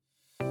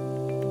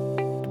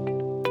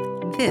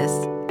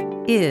This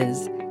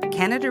is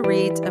Canada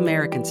Reads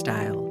American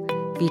Style,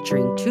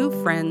 featuring two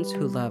friends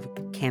who love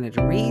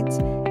Canada Reads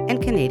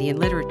and Canadian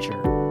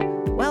literature.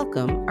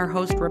 Welcome our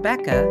host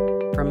Rebecca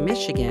from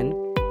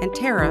Michigan and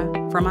Tara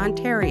from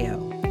Ontario.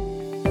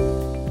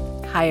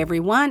 Hi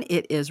everyone,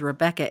 it is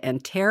Rebecca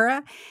and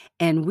Tara,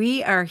 and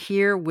we are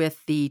here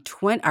with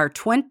our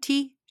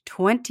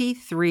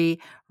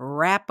 2023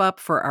 wrap up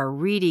for our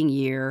reading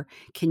year.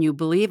 Can you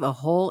believe a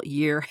whole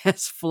year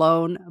has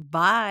flown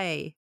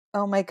by?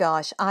 Oh my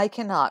gosh, I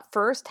cannot.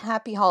 First,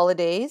 happy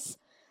holidays.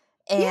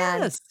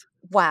 And Yes.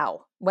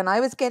 wow, when I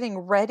was getting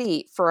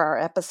ready for our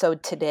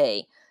episode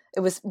today,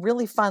 it was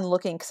really fun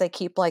looking because I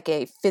keep like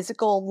a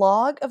physical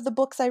log of the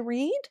books I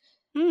read.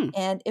 Hmm.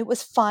 And it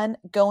was fun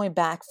going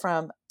back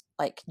from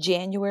like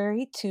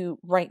January to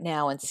right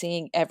now and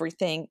seeing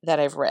everything that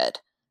I've read.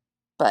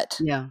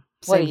 But Yeah,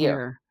 what a same year.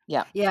 here.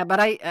 Yeah. Yeah,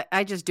 but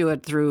I just do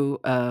it through,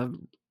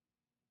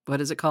 what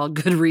is it called?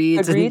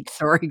 Goodreads and Goodreads?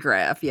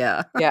 Storygraph,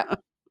 yeah. Yeah.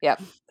 Yeah.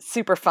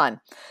 Super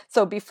fun.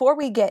 So before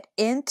we get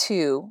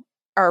into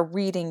our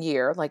reading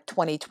year, like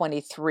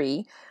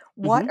 2023,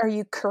 what Mhm. are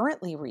you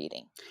currently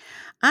reading?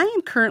 I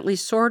am currently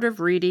sort of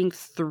reading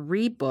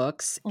 3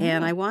 books,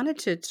 and Mm, I wanted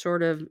to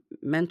sort of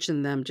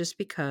mention them just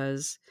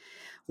because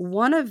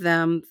one of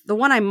them the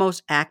one I'm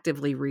most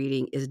actively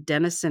reading is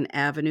Denison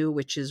Avenue,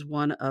 which is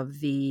one of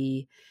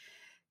the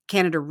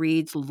Canada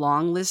Reads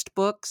long list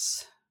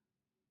books.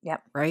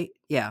 yep. Right?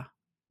 Yeah,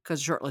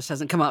 because shortlist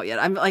hasn't come out yet.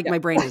 I'm like, Yep. my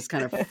brain is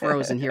kind of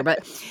frozen here,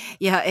 but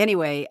yeah,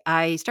 anyway,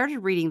 I started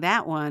reading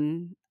that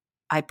one.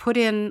 I put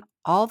in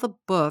all the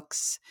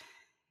books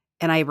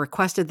and I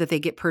requested that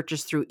they get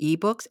purchased through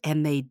ebooks,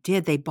 and they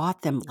did. They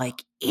bought them,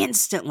 like,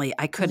 instantly.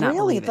 I could not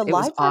Really? believe it. The It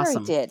was library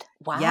awesome. did?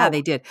 Yeah, Wow.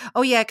 they did.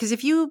 Oh, yeah, because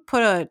if you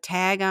put a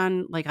tag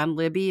on, like, on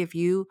Libby, if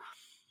you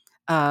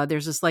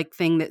there's this, like,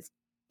 thing that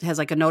has,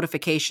 like, a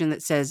notification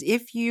that says,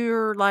 "If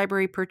your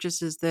library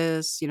purchases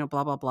this,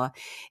 blah, blah, blah,"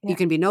 you Yeah.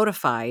 can be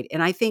notified,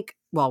 and I think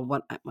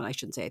I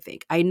shouldn't say I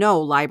think. I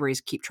know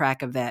libraries keep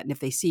track of that, and if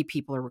they see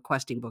people are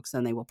requesting books,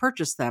 then they will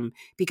purchase them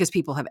because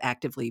people have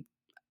actively,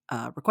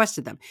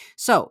 requested them.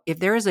 So, if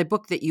there is a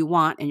book that you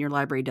want and your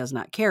library does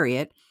not carry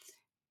it,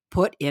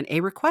 put in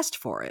a request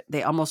for it.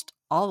 Almost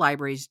all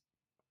libraries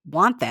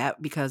want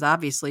that because,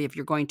 obviously, if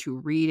you're going to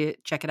read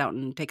it, check it out,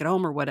 and take it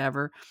home or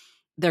whatever,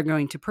 they're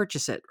going to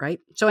purchase it, right?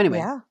 So anyway,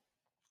 Yeah.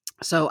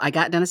 so I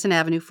got Denison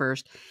Avenue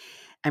first.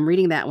 I'm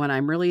reading that one.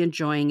 I'm really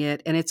enjoying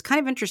it, and it's kind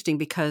of interesting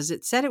because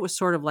it said it was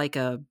sort of like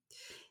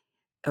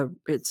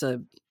it's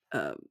a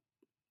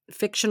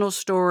fictional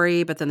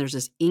story, but then there's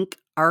this ink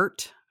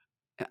art.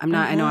 I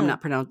know I'm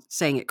Mhm. not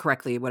saying it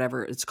correctly,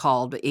 whatever it's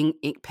called, but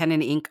pen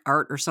and ink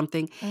art or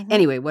something. Mhm.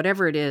 Anyway,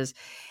 whatever it is.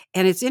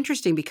 And it's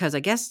interesting because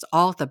I guess it's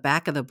all at the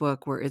back of the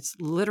book where it's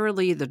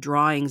literally the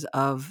drawings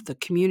of the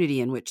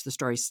community in which the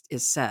story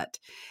is set.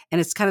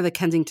 And it's kind of the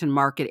Kensington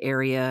Market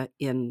area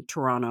in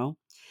Toronto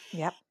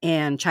Yep.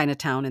 and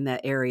Chinatown in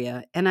that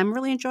area. And I'm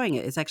really enjoying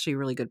it. It's actually a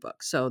really good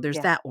book. So there's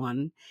Yeah. that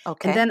one. And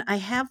Okay. then I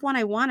have one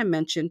I want to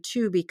mention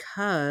too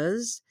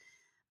because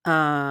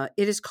it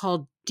is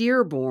called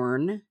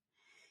Dearborn,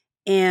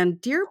 and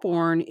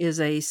Dearborn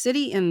is a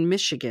city in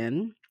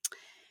Michigan,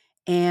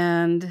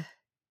 and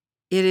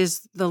it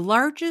is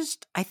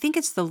I think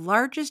it's the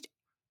largest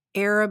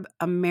Arab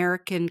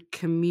American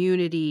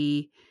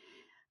community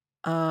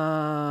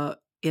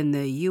in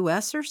the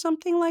US or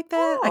something like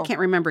that. I Oh. can't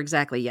remember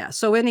exactly. Yeah.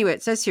 So anyway,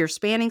 it says here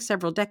spanning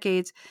several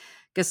decades,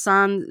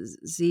 Ghassan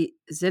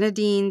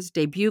Zineddine's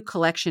debut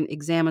collection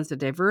examines the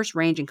diverse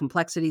range and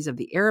complexities of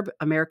the Arab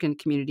American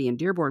community in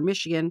Dearborn,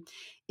 Michigan,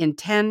 in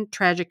 10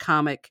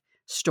 tragicomic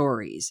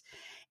stories.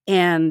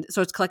 And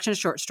so it's a collection of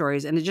short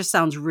stories, and it just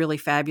sounds really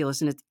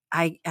fabulous. And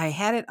I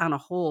had it on a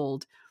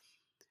hold,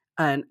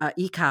 an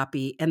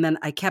e-copy, and then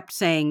I kept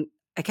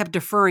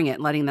deferring it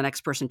and letting the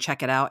next person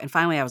check it out. And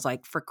finally I was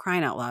like, for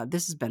crying out loud,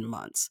 this has been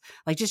months.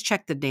 Like, just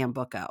check the damn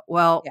book out.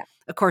 Well, Yeah.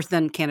 of course,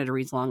 then Canada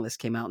Reads Long List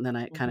came out, and then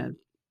it kind Mhm. of,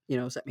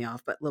 set me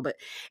off, but a little bit.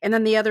 And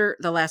then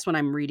the last one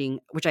I'm reading,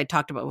 which I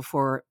talked about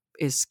before,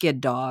 is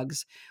Skid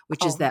Dogs,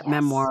 which is Oh, that yes.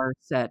 memoir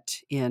set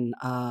in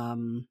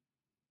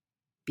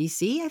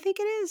BC, I think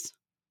it is,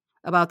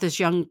 about this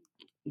young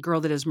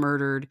girl that is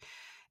murdered,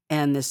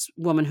 and this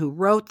woman who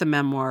wrote the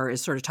memoir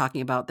is sort of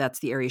talking about that's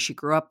the area she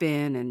grew up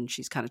in, and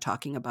she's kind of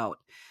talking about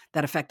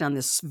that effect on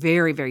this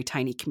very, very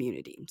tiny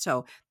community.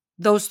 So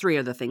those 3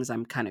 are the things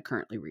I'm kind of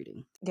currently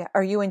reading. Yeah.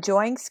 Are you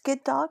enjoying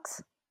Skid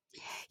Dogs?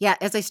 Yeah,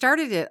 as I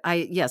started it,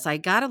 I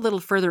got a little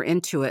further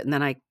into it, and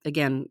then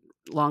again,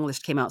 long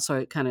list came out, so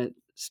it kind of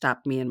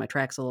stopped me in my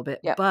tracks a little bit,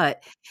 Yep.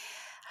 but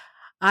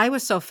I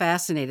was so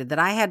fascinated that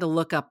I had to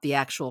look up the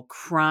actual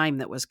crime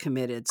that was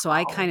committed, so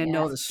I Oh, kinda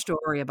know yes. the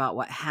story about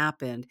what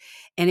happened,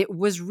 and it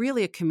was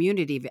really a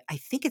community of I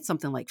think it's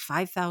something like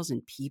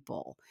 5,000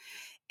 people,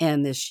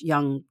 and this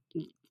young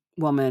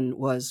woman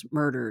was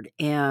murdered,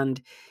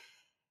 and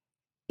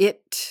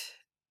it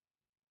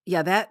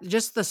yeah, that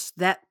just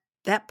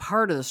that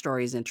part of the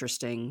story is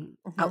interesting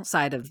Mhm.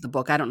 outside of the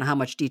book. I don't know how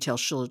much detail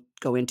she'll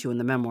go into in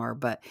the memoir,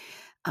 but,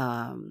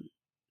 um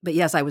but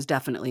yes, I was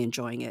definitely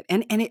enjoying it.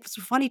 And it's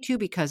funny too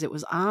because it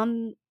was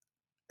on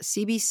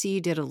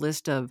CBC did a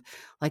list of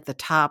like the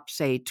top,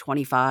 say,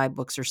 25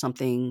 books or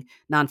something,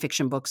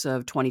 nonfiction books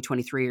of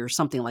 2023 or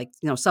something like,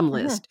 some Mhm.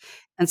 list.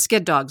 And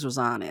Skid Dogs was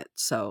on it.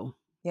 So,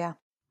 Yeah.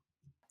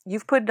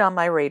 You've put it on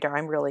my radar.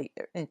 I'm really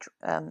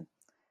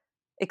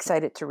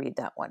excited to read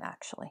that one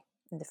actually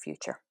in the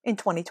future in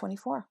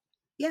 2024.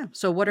 yeah.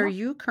 So, what are Yeah.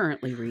 you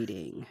currently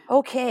reading?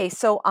 Okay,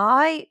 so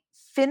I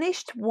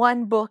finished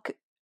one book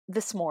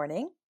this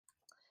morning,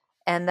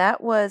 and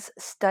that was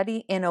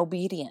Study in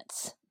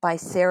Obedience by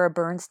Sarah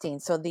Bernstein.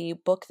 So the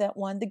book that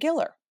won the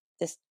Giller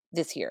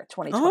this year,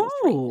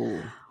 2023.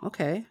 Oh,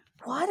 okay.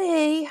 What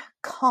a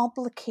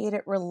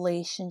complicated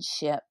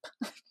relationship.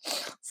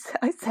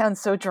 I sound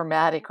so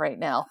dramatic right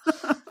now.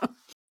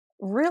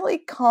 Really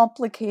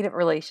complicated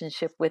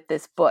relationship with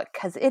this book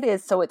because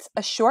it's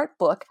a short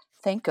book,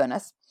 thank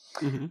goodness,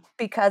 hmm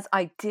because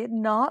I did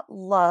not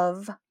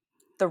love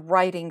the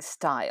writing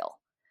style.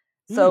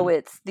 So Mm,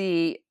 it's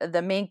the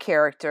main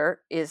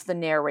character is the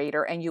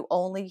narrator and you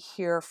only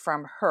hear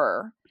from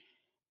her,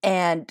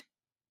 and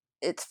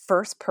it's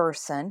first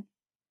person.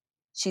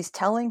 She's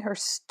telling her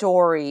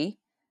story,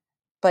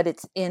 but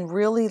it's in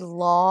really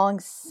long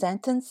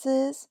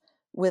sentences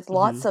with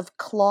lots hmm of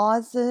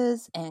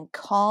clauses and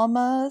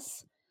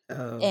commas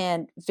Oh,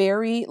 and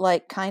very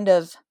like kind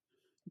of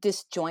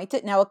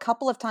disjointed. Now, a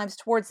couple of times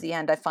towards the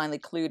end, I finally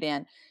clued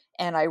in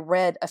and I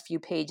read a few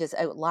pages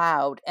out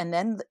loud, and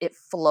then it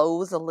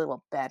flows a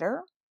little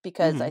better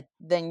because hmm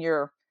then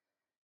you're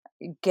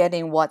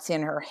getting what's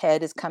in her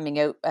head is coming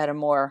out at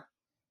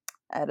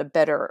a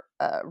better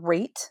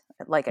rate,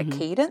 like a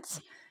hmm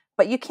cadence.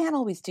 But you can't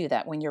always do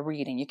that when you're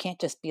reading. You can't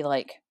just be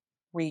like,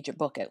 read your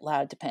book out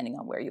loud, depending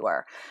on where you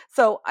are.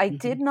 So I hmm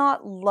did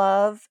not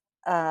love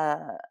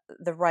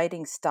the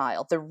writing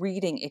style, the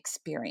reading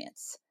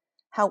experience.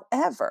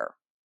 However,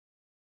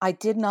 I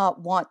did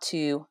not want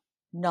to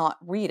not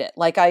read it.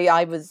 Like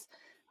I was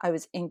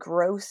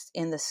engrossed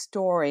in the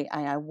story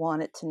and I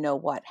wanted to know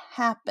what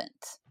happened.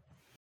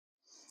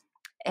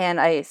 And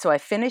I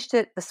finished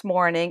it this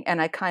morning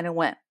and I kind of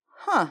went,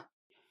 "Huh."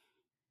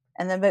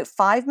 And then about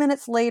 5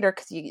 minutes later,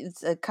 cuz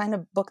it's a kind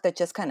of book that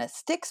just kind of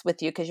sticks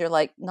with you because you're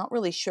like not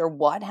really sure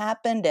what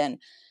happened and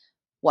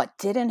what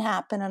didn't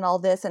happen and all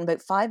this, and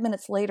about 5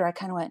 minutes later I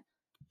kind of went,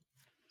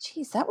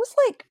 "Geez, that was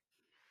like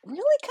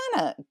really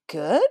kind of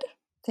good.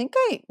 I think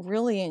I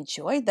really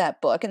enjoyed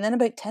that book." And then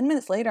about 10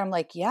 minutes later, I'm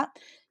like, yeah,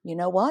 you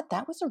know what?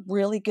 That was a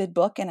really good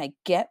book. And I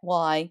get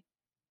why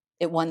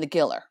it won the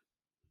Giller.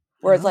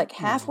 Whereas, like,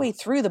 Oh, halfway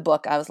through the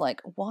book, I was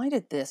like, why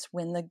did this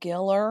win the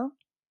Giller?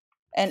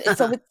 And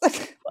so it's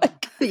like,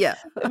 yeah.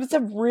 it was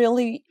a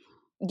really,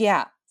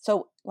 yeah.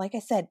 So, like I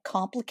said,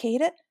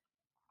 complicated,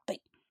 but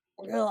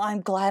real,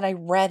 I'm glad I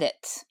read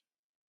it.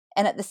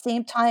 And at the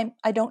same time,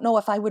 I don't know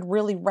if I would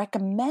really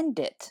recommend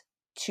it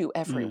to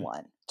Mm,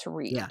 everyone to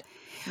yeah. read,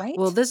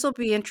 Well, right? this will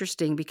be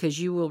interesting because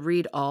you will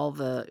read all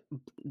the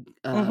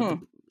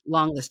Mhm.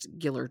 long list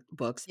Giller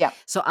books. Yeah.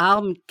 So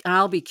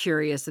I'll be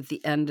curious at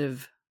the end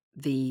of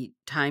the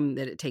time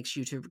that it takes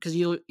you to, because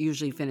you'll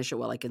usually finish it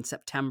like in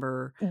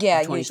September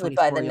Yeah, of usually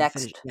by 2024 the you'll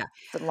finish. next Yeah.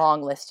 the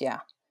long list,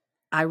 yeah.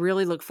 I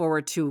really look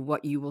forward to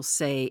what you will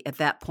say at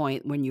that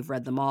point when you've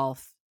read them all,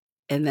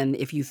 and then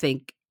if you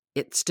think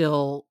it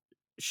still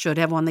should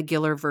have won the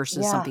Giller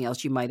versus Yeah, something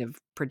else you might have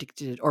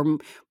predicted or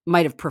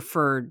might have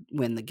preferred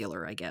win the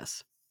Giller, I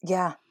guess.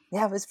 yeah.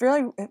 Yeah, it was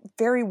really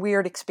very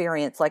weird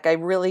experience, like, I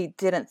really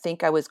didn't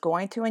think I was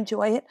going to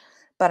enjoy it,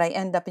 but I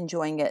end up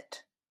enjoying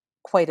it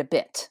quite a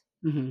bit.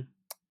 Mhm.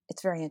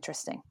 It's very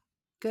interesting.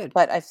 Good.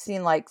 But I've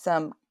seen, like,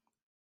 some,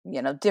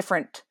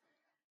 different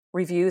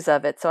reviews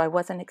of it, so I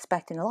wasn't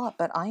expecting a lot,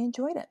 but I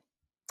enjoyed it.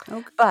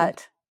 Oh, good.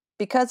 But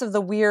because of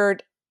the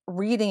weird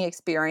reading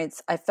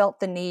experience, I felt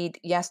the need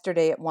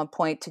yesterday at one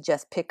point to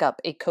just pick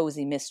up a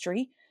cozy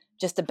mystery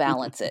just to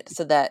balance it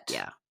so that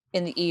Yeah.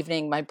 in the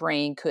evening my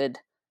brain could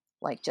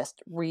like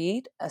just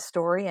read a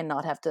story and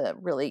not have to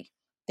really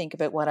think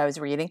about what I was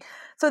reading.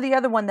 So the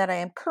other one that I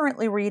am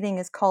currently reading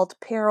is called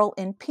Peril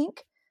in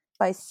Pink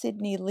by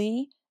Sydney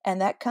Lee,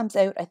 and that comes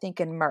out I think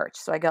in March.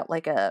 So I got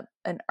like a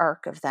an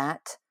arc of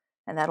that,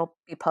 and that'll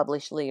be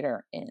published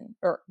later in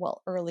or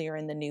well earlier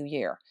in the new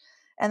year.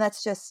 And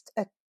that's just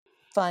a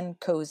fun,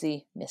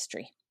 cozy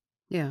mystery.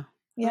 Yeah.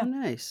 Oh, Yeah.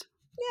 nice.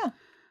 Yeah.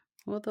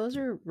 Well, those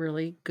are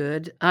really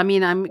good. I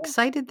mean, I'm Yeah.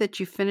 excited that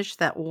you finished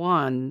that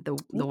one, the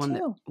Me one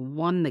that too.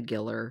 won the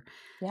Giller,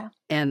 Yeah.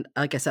 and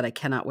like I said, I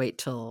cannot wait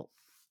till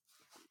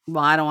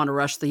well, I don't wanna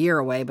rush the year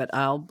away, but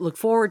I'll look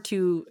forward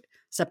to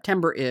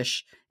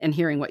September-ish and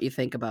hearing what you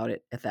think about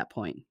it at that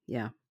point.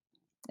 Yeah.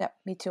 Yeah.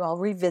 Me too. I'll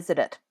revisit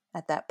it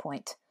at that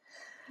point.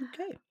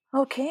 Okay.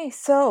 Okay.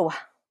 So,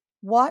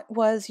 what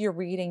was your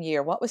reading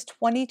year? What was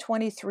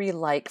 2023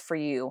 like for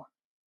you,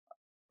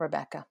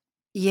 Rebecca?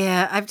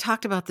 Yeah, I've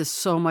talked about this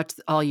so much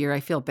all year. I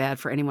feel bad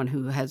for anyone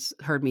who has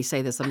heard me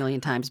say this a million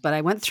times, but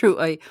I went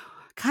through a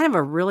kind of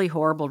a really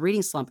horrible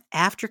reading slump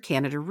after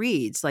Canada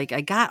Reads. Like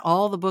I got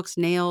all the books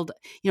nailed,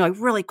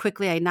 really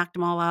quickly. I knocked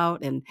them all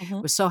out and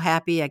Hmm. was so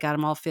happy. I got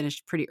them all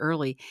finished pretty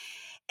early.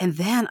 And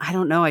then I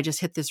don't know, I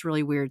just hit this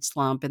really weird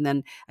slump. And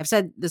then I've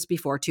said this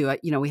before too.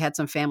 We had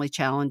some family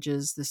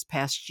challenges this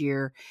past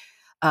year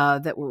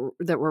that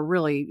were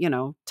really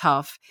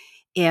tough,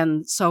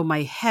 and so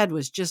my head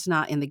was just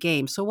not in the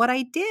game. So what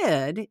I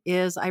did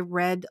is I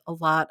read a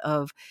lot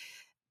of,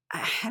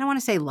 I don't want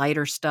to say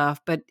lighter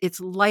stuff, but it's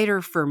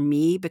lighter for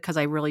me because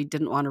I really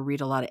didn't want to read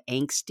a lot of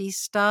angsty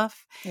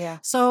stuff. Yeah.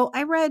 So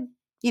I read,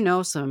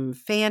 some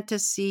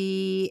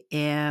fantasy,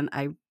 and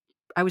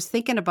I was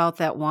thinking about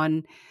that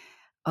one.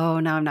 Oh,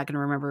 now I'm not going to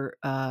remember.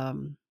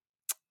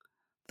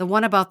 The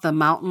one about the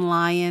mountain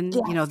lion,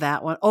 Yes.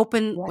 that one.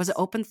 Was it Yes.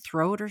 Open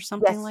Throat or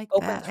something Yes. like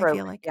Open that? I feel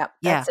throat. like. Yep.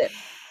 Yeah. That's it.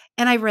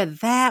 And I read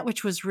that,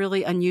 which was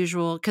really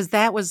unusual because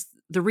that was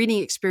the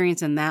reading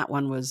experience in that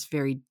one was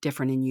very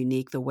different and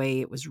unique the way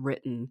it was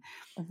written,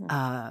 Hmm.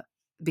 uh,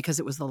 because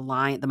it was the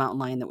mountain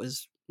lion that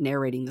was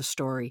narrating the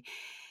story.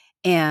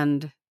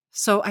 And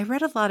so I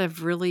read a lot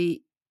of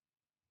really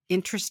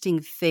interesting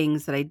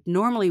things that I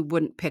normally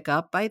wouldn't pick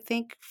up, I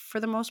think, for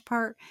the most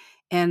part.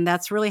 And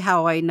that's really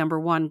how I, number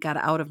one, got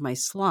out of my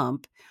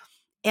slump.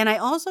 And I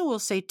also will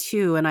say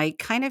too, and I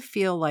kind of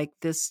feel like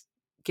this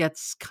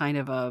gets kind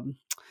of a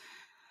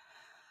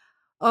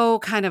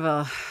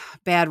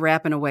bad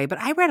rap in a way, but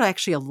I read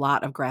actually a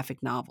lot of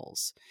graphic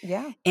novels.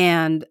 Yeah.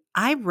 And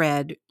I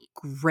read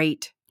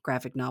great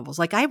graphic novels.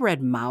 Like I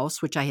read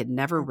Mouse, which I had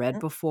never read Hmm.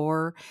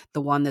 before,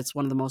 the one that's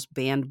one of the most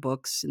banned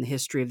books in the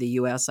history of the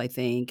US, I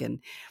think.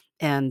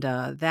 And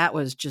that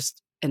was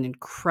just an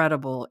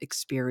incredible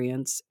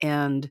experience.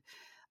 And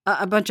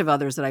a bunch of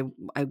others that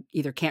I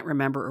either can't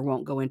remember or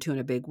won't go into in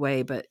a big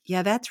way. But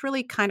yeah, that's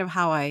really kind of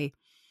how I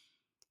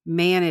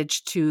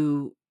managed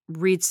to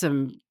read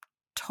some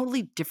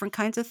totally different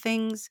kinds of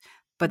things,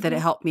 but that it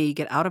Hmm. helped me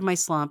get out of my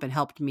slump and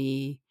helped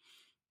me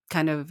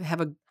kind of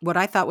have what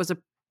I thought was a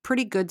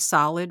pretty good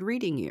solid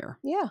reading year.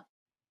 Yeah.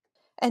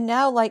 And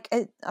now, like,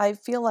 I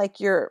feel like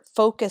your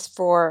focus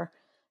for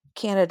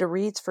Canada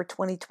Reads for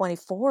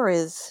 2024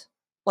 is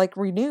like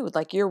renewed.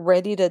 Like you're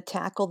ready to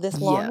tackle this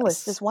long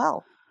list Yes. as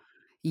well.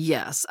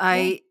 Yes, Yeah.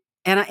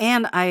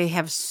 I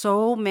have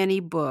so many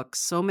books,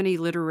 so many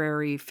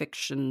literary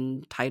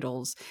fiction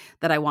titles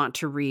that I want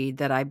to read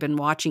that I've been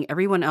watching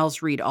everyone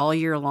else read all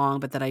year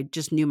long, but that I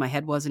just knew my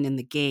head wasn't in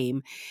the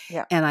game,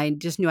 Yeah. and I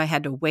just knew I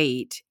had to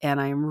wait,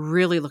 and I'm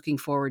really looking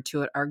forward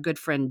to it. Our good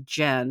friend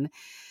Jen,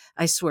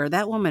 I swear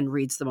that woman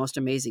reads the most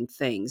amazing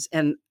things,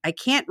 and I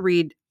can't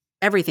read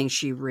everything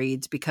she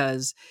reads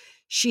because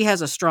she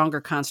has a stronger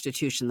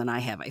constitution than I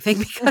have, I think,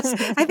 because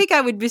I think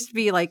I would just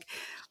be like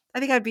I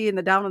think I'd be in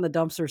the down in the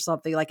dumps or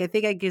something. Like, I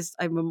think I guess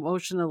I'm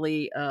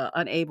emotionally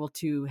unable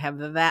to have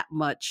that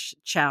much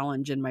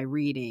challenge in my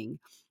reading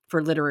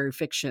for literary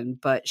fiction.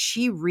 But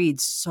she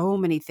reads so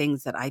many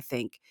things that I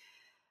think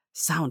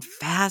sound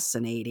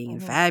fascinating and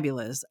Hmm.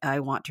 fabulous.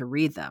 I want to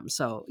read them.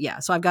 So, yeah.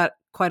 So I've got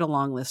quite a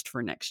long list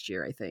for next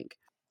year, I think.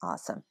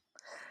 Awesome.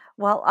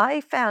 Well,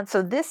 I found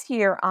so this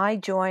year I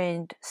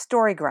joined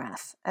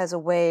Storygraph as a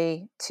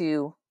way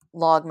to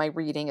log my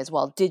reading as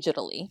well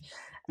digitally,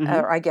 Hmm.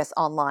 or I guess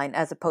online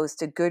as opposed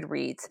to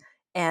Goodreads.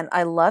 And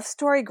I love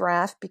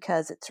Storygraph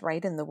because it's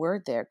right in the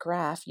word there,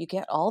 graph. You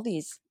get all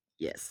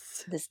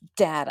Yes. this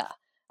data.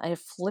 I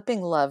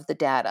flipping love the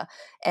data.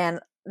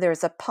 And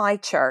there's a pie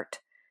chart.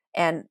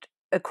 And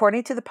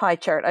according to the pie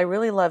chart, I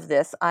really love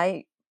this.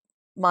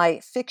 My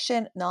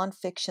fiction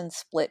nonfiction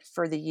split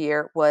for the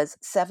year was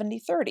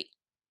 70-30,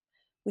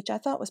 which I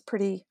thought was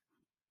pretty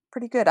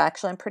good.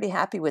 Actually, I'm pretty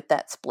happy with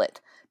that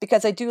split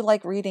because I do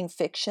like reading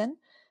fiction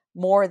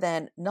more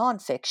than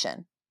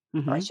nonfiction,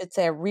 or I Hmm. should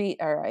say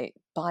I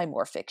buy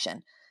more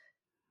fiction.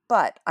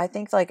 But I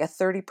think like a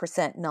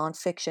 30%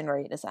 nonfiction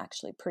rate is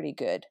actually pretty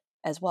good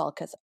as well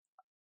because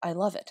I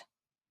love it.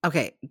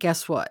 Okay.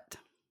 Guess what?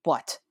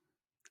 What?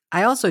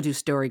 I also do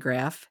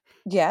Storygraph.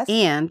 Yes.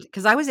 And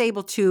because I was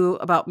able to,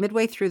 about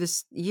midway through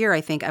this year,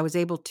 I think I was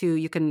able to,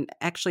 you can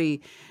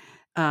actually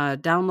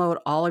download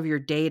all of your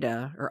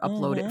data or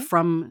upload it Mm-hmm.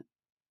 from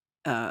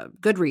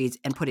Goodreads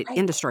and put it Right.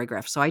 into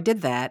Storygraph. So I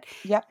did that.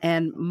 Yep.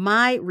 And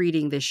my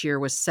reading this year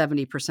was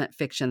 70%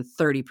 fiction,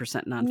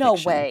 30% No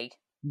nonfiction. way.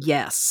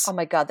 Yes. Oh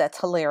my God, that's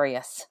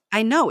hilarious.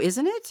 I know,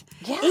 isn't it?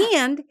 Yeah.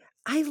 And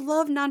I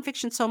love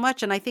nonfiction so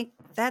much. And I think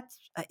that's,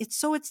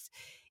 it's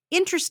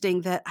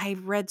interesting that I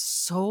read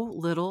so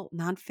little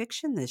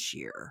nonfiction this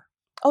year.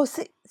 Oh,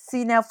 see,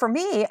 now for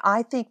me,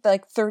 I think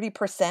like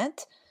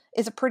 30%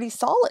 is a pretty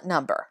solid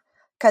number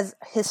because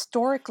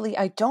historically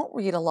I don't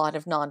read a lot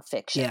of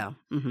nonfiction. Yeah.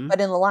 Hmm. But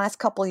in the last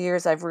couple of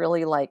years, I've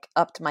really like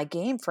upped my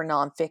game for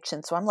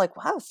nonfiction. So I'm like,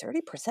 wow,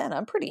 30%.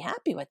 I'm pretty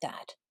happy with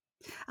that.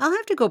 I'll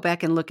have to go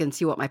back and look and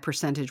see what my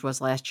percentage was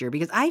last year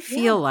because I Yeah.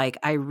 feel like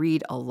I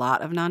read a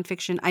lot of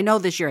nonfiction. I know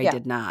this year I Yeah.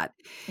 did not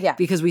Yeah.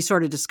 because we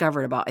sort of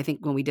discovered about, I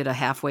think when we did a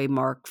halfway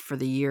mark for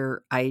the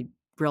year, I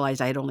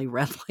realized I had only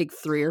read like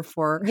three or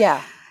four,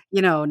 Yeah.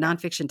 Yeah.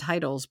 nonfiction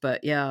titles.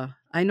 But yeah,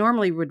 I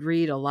normally would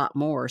read a lot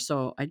more.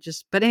 So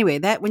but anyway,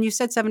 that when you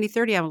said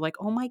 70-30, I was like,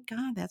 oh my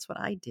God, that's what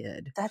I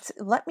did.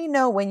 Let me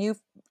know when you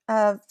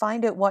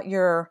find out what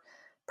your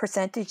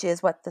percentage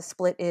is, what the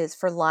split is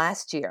for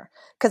last year.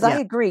 Because I Yeah.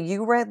 agree,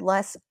 you read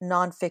less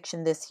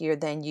nonfiction this year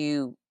than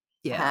you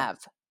Yeah.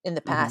 have in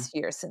the Mhm. past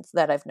year since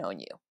that I've known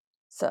you.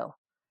 So,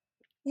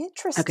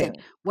 Okay.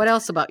 interesting. What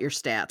else about your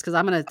stats? Because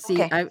I'm gonna see.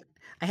 Okay. I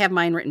have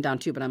mine written down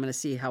too, but I'm gonna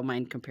see how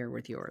mine compare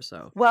with yours.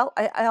 So. Well,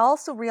 I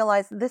also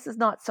realized this is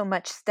not so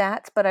much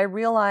stats, but I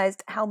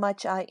realized how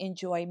much I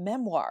enjoy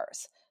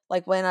memoirs.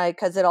 Like when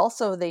because it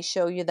also, they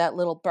show you that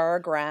little bar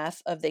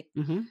graph of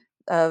Mhm.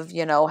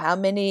 how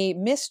many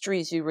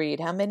mysteries you read,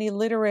 how many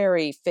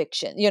literary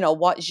fiction,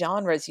 what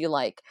genres you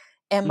like.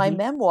 And my Mhm.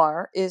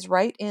 memoir is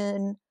right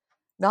in,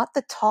 not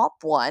the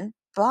top one,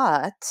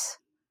 but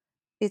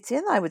it's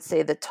in, I would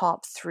say, the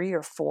top 3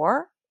 or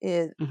 4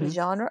 is Mhm.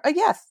 genre.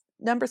 Yes,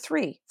 number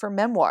 3 for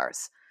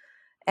memoirs.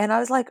 And I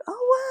was like,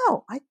 "Oh,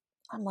 wow."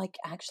 I'm like,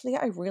 "Actually,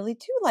 I really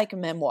do like a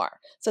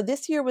memoir." So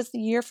this year was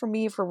the year for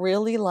me for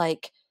really,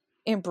 like,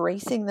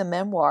 embracing the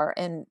memoir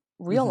and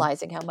Mhm.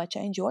 realizing how much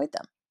I enjoyed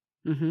them.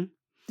 Mhm.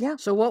 Yeah.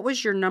 So what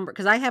was your number?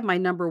 Because I have my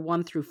number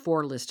 1 through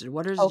 4 listed.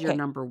 What is your Okay.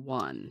 number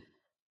 1?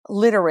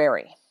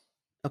 Literary.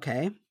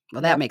 Okay.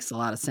 Well, that Yep. makes a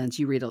lot of sense.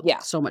 You read Yeah.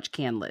 so much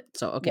CanLit.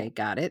 So, Yeah. okay,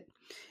 got it.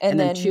 And And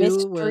then then 2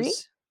 mystery.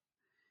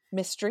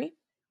 Mystery.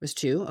 was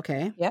 2,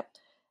 okay. Yep.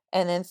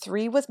 And then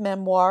 3 was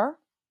memoir.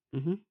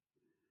 Mhm.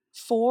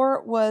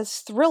 4 was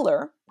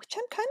thriller, which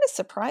I'm kinda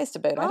surprised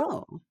about. I don't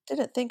Oh.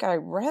 didn't think I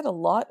read a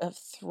lot of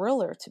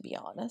thriller, to be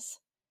honest.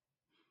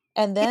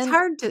 And then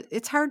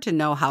It's hard to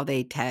know how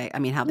they tag I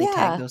mean, how they tag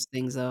yeah, those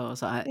things though,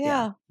 so yeah.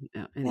 yeah.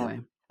 Yeah, Yeah. anyway.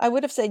 I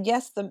would have said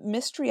yes, the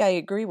mystery I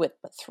agree with,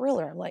 but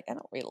thriller, I'm like, I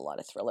don't read a lot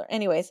of thriller.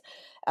 Anyways,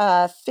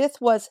 5th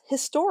was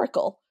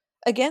historical.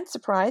 Again,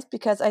 surprised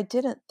because I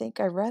didn't think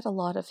I read a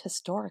lot of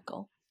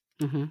historical.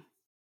 Mhm.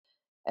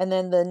 And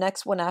then the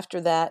next one after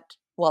that,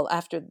 well,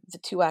 after the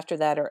 2 after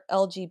that are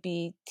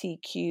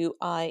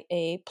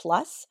LGBTQIA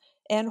plus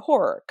and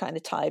horror, kind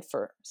of tied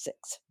for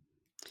 6.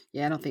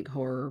 Yeah, I don't think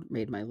horror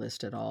made my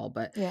list at all,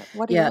 but Yeah.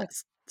 What do you yeah, like?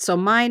 so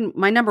my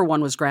number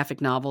 1 was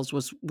graphic novels,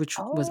 which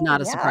was Oh,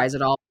 not a yeah. surprise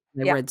at all.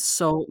 I Yeah. read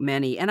so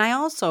many, and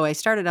I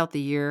started out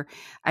the year,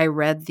 I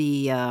read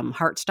the,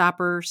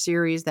 Heartstopper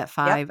series, that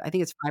Yep. 5 I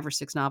think it's 5 or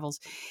 6 novels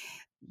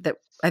that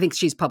I think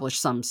she's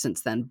published some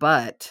since then,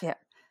 but, Yeah.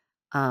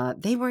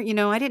 they were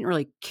I didn't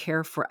really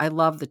care for I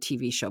love the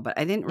TV show, but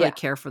I didn't really Yeah.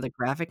 care for the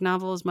graphic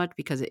novel as much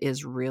because it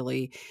is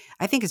really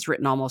I think it's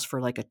written almost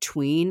for, like, a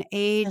tween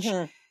age.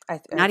 Hmm.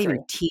 I Not agree.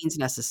 even teens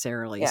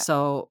necessarily, Yeah.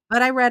 so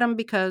but I read them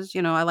because,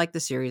 I like the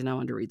series and I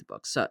wanted to read the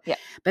book, so Yeah.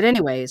 but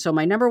anyway, so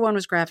my number 1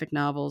 was graphic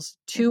novels,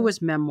 2 Hmm.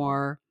 was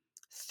memoir,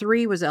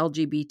 3 was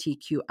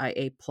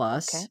LGBTQIA+,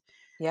 Okay.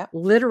 Yeah.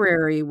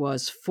 literary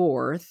was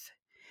 4th,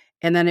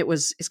 and then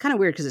it's kinda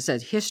weird because it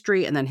says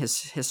history and then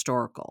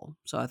historical,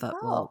 so I thought, Oh,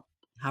 "Well,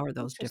 how are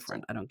those different?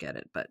 interesting. I don't get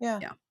it," but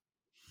Yeah. yeah.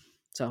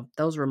 So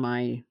those were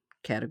my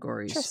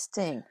categories.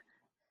 Interesting.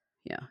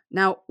 Yeah.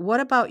 Now,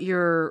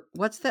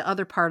 what's the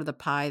other part of the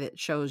pie that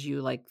shows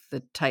you like the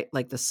type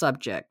like the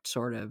subject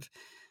sort of,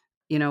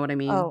 you know what I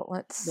mean? Oh,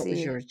 let's What was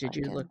see if yours? I Did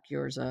you look can.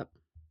 yours up?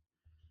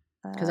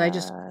 Because I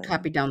just Uh,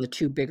 copied down the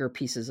 2 bigger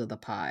pieces of the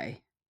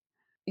pie.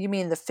 you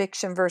mean the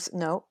fiction verse?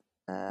 No.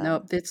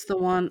 Nope, it's the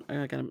one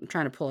I'm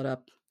trying to pull it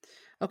up.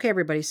 Okay,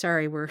 everybody,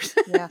 sorry, we're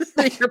Yeah.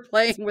 you're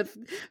playing with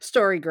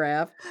Story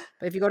Graph,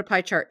 but if you go to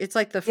pie chart, it's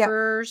like Yep.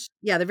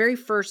 the very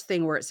first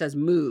thing where it says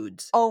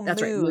moods. Oh,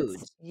 That's right, moods.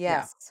 moods. Yeah.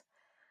 Yes.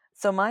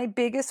 So my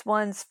biggest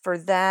ones for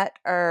that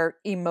are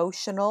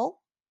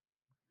emotional,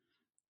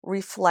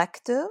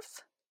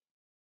 reflective,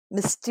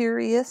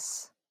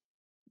 mysterious,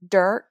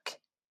 dark,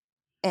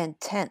 and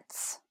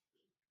tense.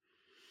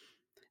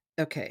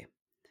 Okay.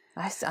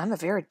 I'm a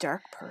very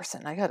dark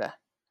person. I gotta.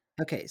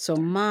 Okay, so Yeah.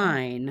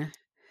 mine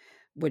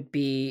would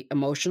be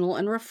emotional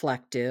and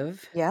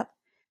reflective. Yep.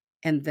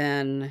 And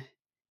then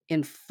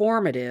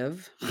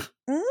informative,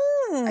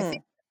 I think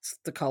Mm. that's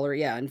the color,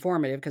 yeah,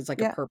 informative because it's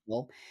like a Yeah.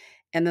 purple,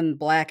 and then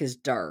black is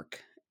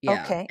dark,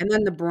 yeah, Okay. and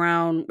then the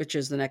brown, which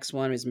is the next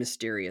one, is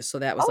mysterious, so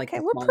that was like Okay. the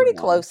We're smaller pretty one,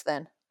 close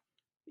then.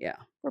 yeah.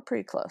 We're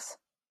pretty close.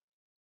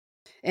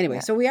 Anyway, Yeah.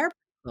 so we are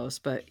close,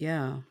 but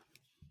yeah.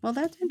 Well,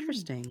 that's Mm.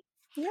 interesting.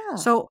 Yeah.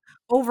 So,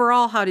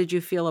 overall, how did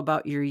you feel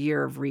about your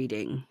year of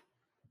reading?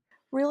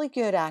 Really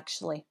good,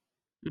 actually.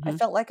 I Mhm,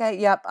 felt like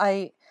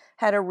I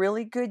had a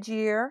really good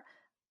year.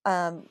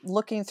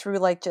 Looking through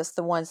like just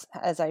the ones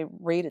as I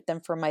rated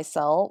them for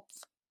myself,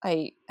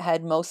 I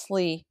had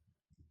mostly,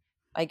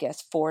 I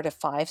guess, 4 to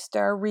 5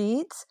 star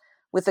reads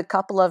with a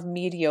couple of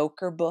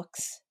mediocre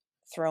books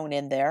thrown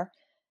in there,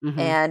 mhm.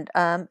 and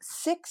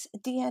 6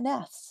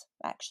 DNFs.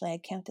 Actually, I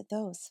counted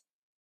those.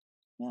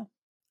 Yeah,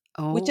 which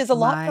Oh is a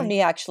lot for my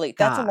me. Actually,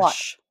 that's a lot.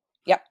 gosh.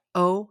 Yep.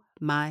 Oh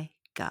my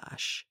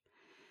gosh.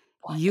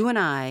 What? You and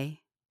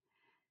I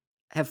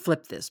have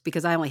flipped this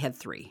because I only had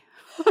 3.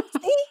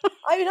 See,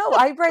 I know.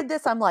 I read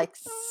this. I'm like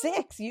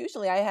 6.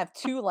 Usually, I have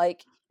 2,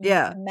 like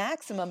Yeah.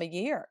 maximum a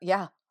year.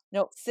 Yeah.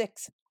 No,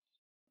 6.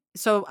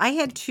 So I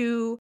had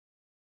 2,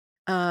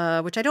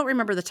 which I don't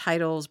remember the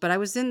titles, but I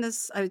was in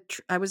this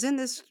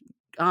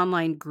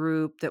online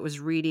group that was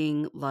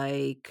reading,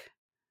 like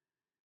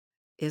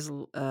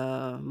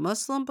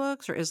Muslim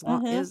books or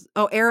Islam Mhm. is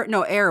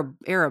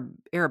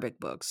Arabic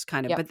books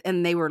kind of, Yep. but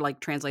and they were like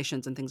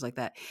translations and things like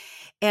that.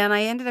 And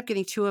I ended up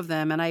getting 2 of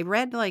them, and I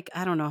read, like,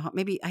 I don't know,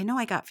 maybe I know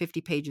I got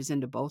 50 pages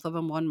into both of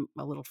them, one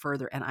a little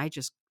further, and I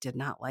just did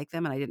not like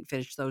them, and I didn't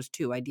finish those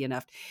 2. I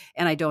DNF'd,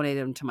 and I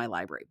donated them to my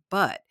library.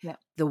 But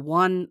Yep. the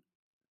one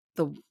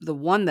the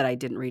one that I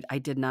didn't read, I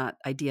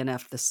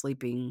DNF'd The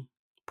Sleeping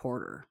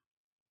Porter.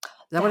 Is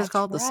that what it's That's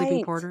called? The Sleeping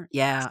right. Porter?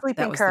 Yeah,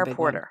 that Sleeping was the car big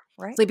one. porter,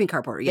 right? Sleeping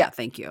Car Porter, Yeah, yeah,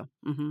 thank you.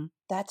 Mhm,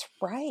 that's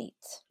right.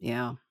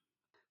 yeah.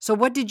 So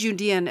what did you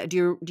DN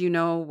do you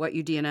know what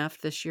you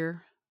DNF'd this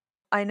year?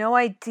 I know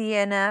I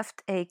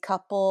DNF'd a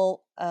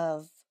couple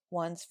of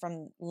ones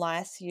from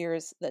last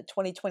year's the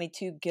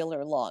 2022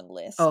 Giller long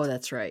Oh, list.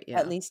 that's right,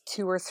 At yeah. least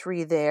 2 or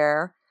 3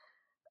 there.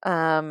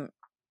 Um,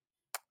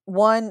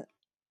 one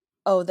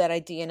that I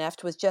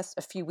DNF'd was just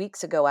a few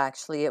weeks ago,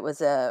 actually. It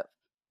was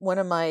one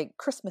of my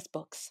Christmas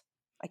books.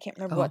 I can't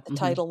remember Oh, what the mhm.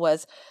 title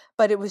was,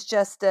 but it was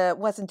just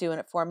wasn't doing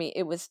it for me.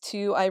 It was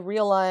too I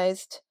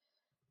realized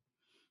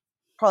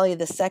probably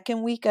the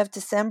second week of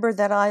December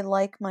that I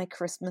like my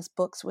Christmas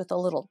books with a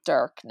little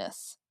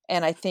darkness,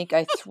 and I think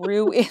I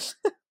threw in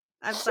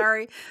I'm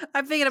sorry.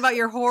 I'm thinking about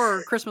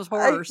your Christmas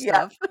I horror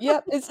yeah, stuff.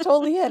 yep, it's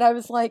totally it. I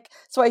was like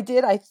so I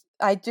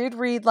did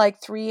read,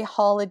 like, 3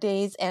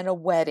 holidays and a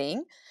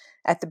wedding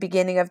at the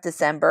beginning of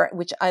December,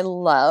 which I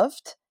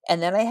loved,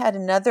 and then I had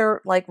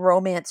another, like,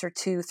 romance or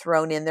 2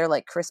 thrown in there,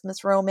 like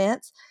Christmas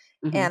romance,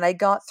 Mhm. and I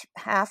got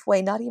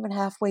halfway not even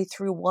halfway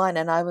through one,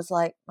 and I was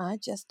like, "I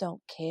just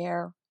don't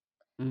care."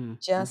 Mm,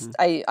 Just mhm.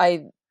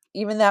 I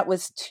even that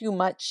was too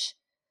much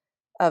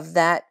of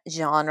that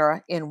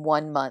genre in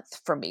 1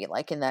 month for me,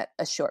 like, in that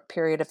a short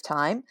period of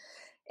time,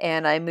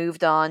 and I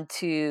moved on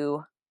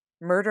to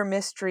murder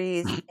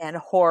mysteries and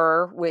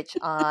horror, which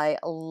I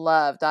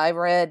loved. I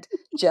read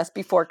just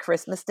before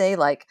Christmas Day,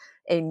 like,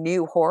 a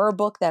new horror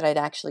book that I'd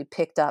actually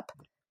picked up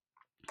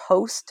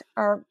post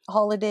our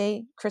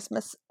holiday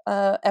Christmas,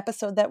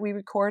 episode that we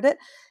recorded,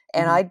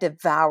 and Mhm. I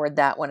devoured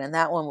that one, and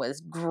that one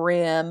was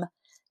grim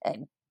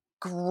and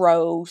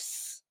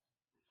gross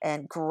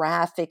and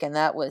graphic, and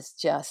that was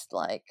just,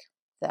 like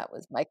that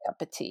was my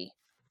cup of tea.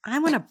 I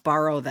wanna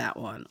borrow that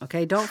one,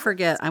 okay? Don't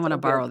forget, I wanna So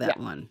good. borrow Yeah. that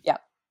one Yeah.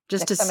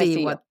 just to Next time I see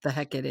see you. what the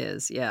heck it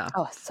is, yeah.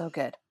 Oh, so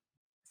good.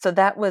 So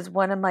that was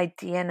one of my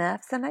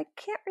DNFs, and I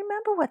can't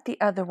remember what the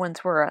other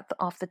ones were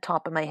off the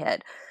top of my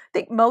head. I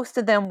think most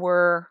of them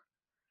were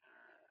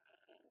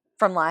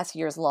from last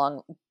year's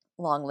long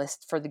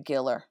list for the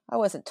Giller. I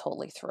wasn't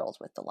totally thrilled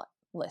with the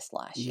list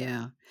last year.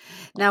 Yeah.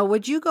 No. Now,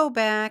 would you go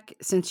back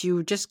since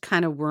you just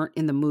kinda weren't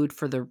in the mood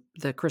for the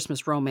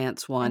Christmas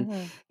romance one,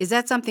 Mhm. is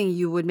that something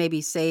you would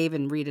maybe save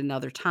and read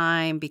another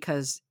time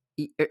because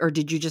or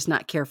did you just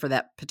not care for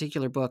that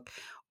particular book,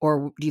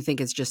 or do you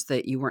think it's just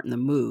that you weren't in the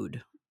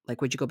mood?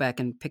 Like, would you go back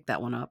and pick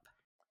that one up?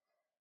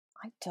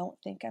 I don't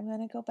think I'm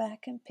gonna go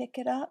back and pick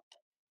it up.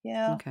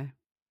 Yeah, Okay.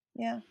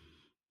 yeah.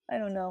 I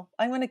don't know.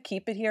 I'm gonna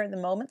keep it here at the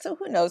moment, so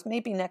who knows?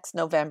 Maybe next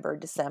November,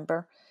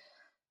 December,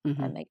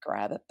 I Mhm. might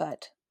grab it,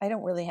 but I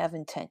don't really have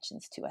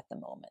intentions to at the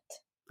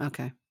moment.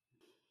 Okay.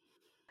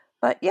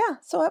 But yeah,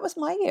 so that was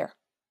my year.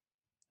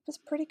 It was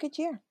a pretty good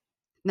year.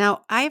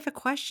 Now, I have a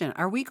question.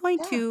 Are we going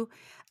Yeah. to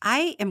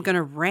I am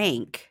gonna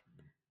rank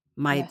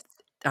my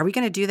Yes. are we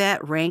gonna do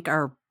that? Rank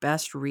our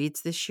best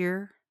reads this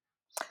year?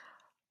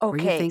 Were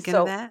you Okay, thinking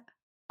of so that?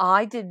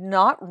 I did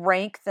not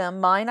rank them.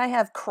 Mine I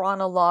have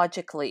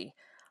chronologically.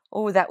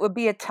 Oh, that would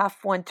be a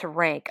tough one to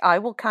rank. I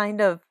will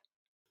kind of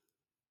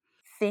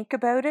think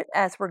about it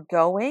as we're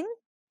going.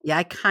 Yeah,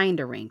 I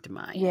kinda ranked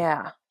mine.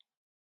 Yeah.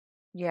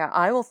 Yeah,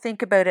 I will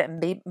think about it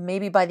and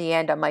maybe by the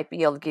end I might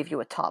be able to give you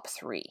a top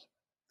 3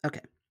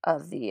 Okay.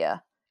 of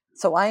the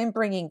so I am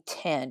bringing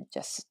 10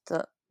 just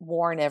to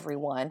warn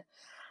everyone.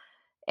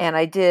 And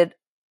I did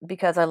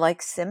because I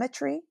like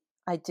symmetry.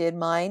 I did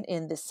mine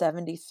in the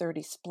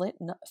 70-30 split,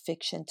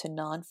 fiction to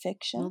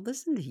nonfiction. Well,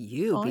 listen to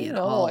you I being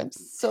know, I'm all,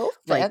 so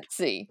like,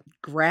 fancy.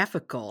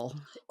 graphical.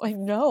 I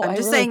know, I'm I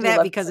just really saying do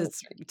that love because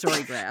it's symmetry.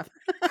 Storygraph.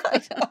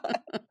 I know.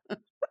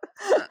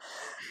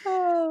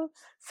 Oh,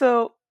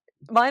 so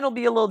mine will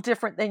be a little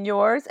different than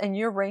yours, and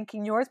you're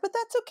ranking yours, but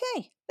that's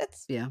okay.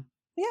 That's Yeah.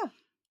 yeah,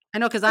 I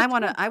know, because that's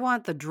fine. I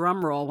want the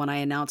drum roll when I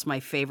announce my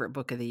favorite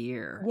book of the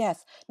year.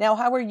 Yes. Now,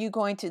 how are you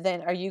going to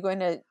then? Are you going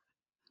to?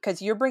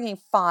 Because you're bringing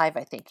 5,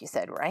 I think you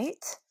said,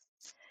 right?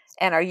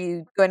 And are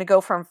you going to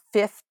go from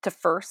fifth to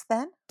first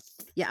then?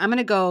 Yeah, I'm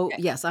gonna go Okay.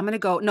 yes, I'm gonna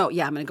go no,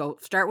 yeah, I'm gonna go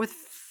start with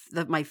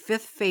my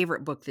 5th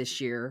favorite book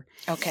this year.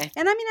 Okay.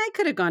 And I mean, I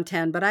could have gone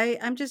 10, but I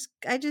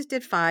just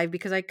did 5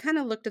 because I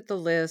kinda looked at the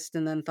list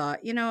and then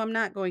thought, I'm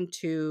not going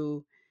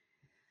to,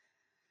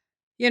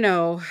 you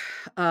know,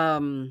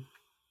 um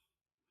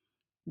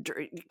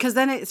because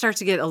then it starts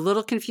to get a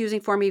little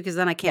confusing for me because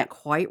then I Yeah. can't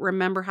quite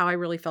remember how I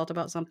really felt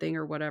about something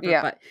or whatever,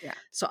 Yeah. but Yeah.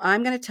 so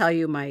I'm gonna tell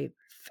you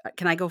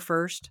can I go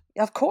first?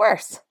 Of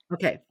course.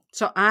 Okay.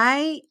 So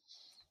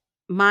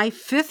my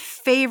 5th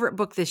favorite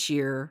book this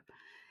year,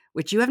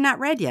 which you have not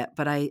read yet,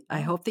 but I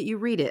Oh. hope that you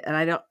read it, and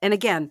I don't and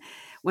again,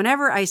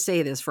 whenever I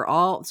say this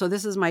so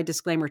this is my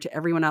disclaimer to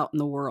everyone out in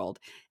the world.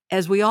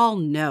 As we all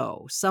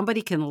know,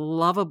 somebody can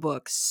love a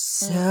book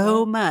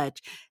so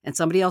much and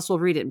somebody else will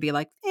read it and be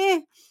like,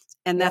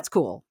 and that's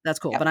cool. That's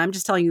cool. Yep. But I'm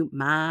just telling you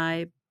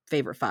my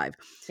favorite 5.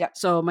 Yep.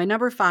 So my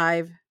number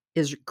 5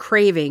 is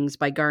Cravings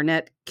by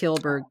Garnett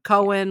Kilberg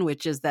Cohen,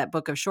 which is that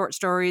book of short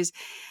stories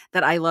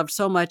that I loved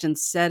so much and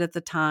said at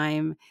the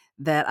time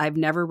that I've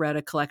never read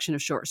a collection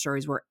of short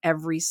stories where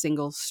every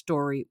single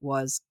story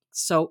was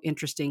so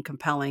interesting,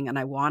 compelling, and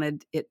I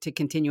wanted it to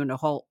continue in a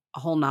whole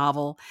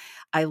novel.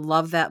 I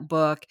love that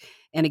book.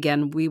 And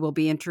again, we will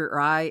be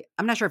I'm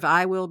not sure if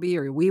I will be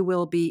or we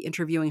will be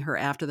interviewing her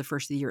after the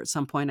first of the year at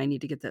some point. I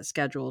need to get that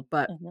scheduled,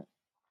 but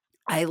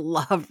I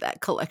love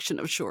that collection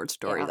of short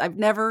stories. Yeah. I've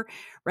never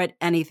read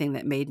anything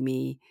that made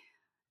me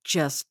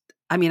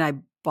I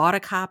bought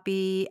a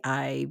copy.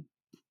 I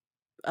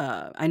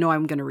know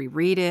I'm going to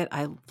reread it.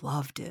 I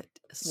loved it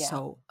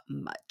so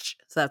much.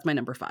 So that's my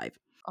number 5.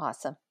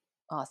 Awesome.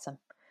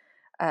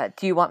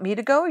 Do you want me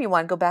to go, or you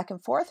want to go back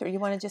and forth, or you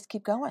want to just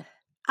keep going?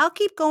 I'll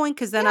keep going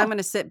because then I'm going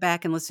to sit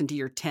back and listen to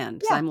your 10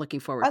 because I'm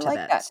looking forward to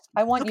that.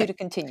 I want you to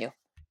continue.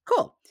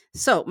 Cool.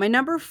 So my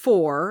number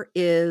 4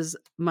 is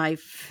my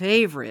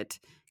favorite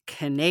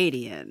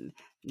Canadian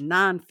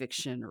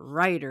nonfiction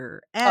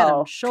writer,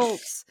 Adam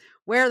Schultz,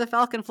 Where the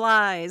Falcon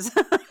Flies.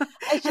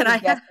 I should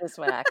have guessed this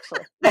one,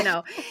 actually. I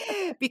know.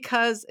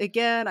 Because,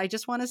 again, I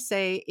just want to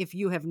say, if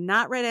you have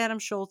not read Adam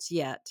Schultz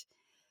yet,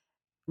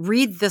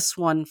 read this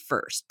one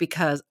first.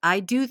 Because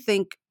I do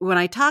think when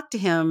I talked to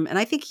him, and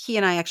I think he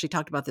and I actually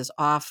talked about this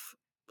off,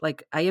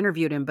 like I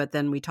interviewed him, but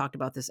then we talked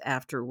about this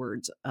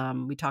afterwards.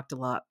 We talked a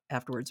lot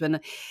afterwards.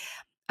 But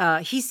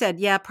he said,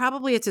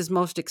 probably it's his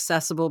most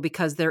accessible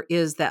because there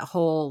is that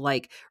whole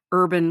like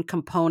urban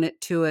component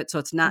to it. So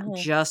it's not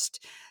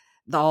just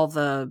all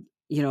the,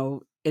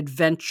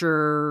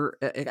 adventure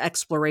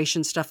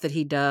exploration stuff that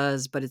he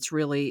does, but it's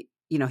really,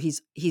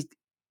 he's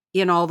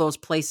in all those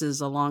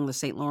places along the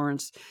St.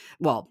 Lawrence,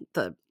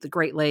 the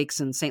Great Lakes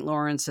and St.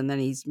 Lawrence, and then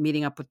he's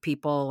meeting up with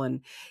people,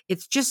 and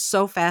it's just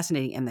so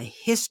fascinating. And the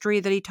history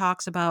that he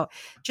talks about,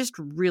 just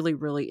really,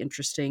 really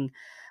interesting.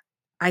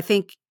 I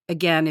think,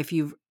 again, if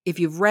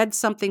you've read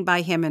something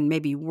by him and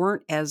maybe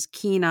weren't as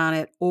keen on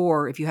it,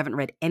 or if you haven't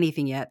read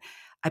anything yet,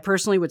 I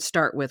personally would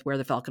start with Where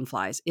the Falcon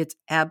Flies. It's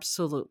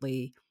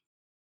absolutely,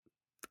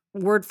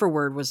 word for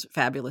word, was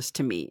fabulous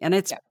to me. And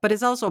but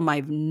it's also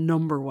my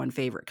number 1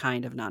 favorite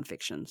kind of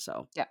nonfiction.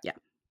 So, yeah.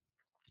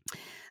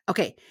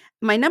 Okay.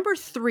 My number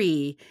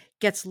 3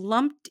 gets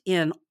lumped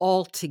in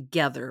all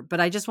together, but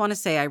I just want to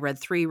say I read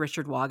 3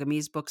 Richard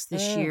Wagamese books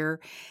this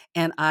year,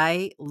 and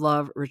I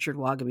love Richard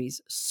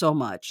Wagamese so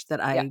much that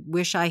I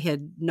wish I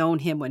had known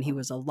him when he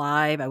was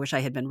alive. I wish I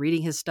had been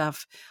reading his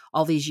stuff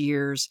all these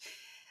years.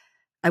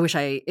 I wish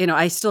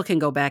I still can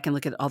go back and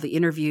look at all the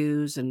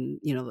interviews and,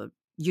 the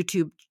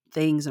YouTube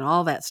things and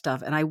all that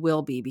stuff. And I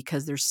will be,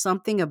 because there's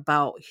something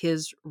about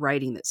his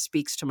writing that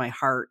speaks to my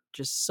heart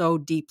just so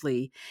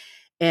deeply.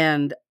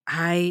 And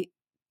I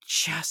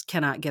just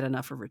cannot get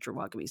enough of Richard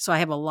Wagamese. So I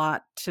have a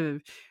lot to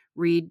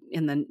read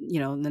in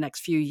the next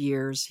few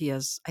years. He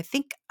has,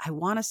 I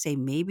want to say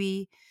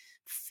maybe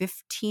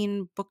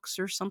 15 books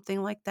or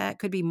something like that.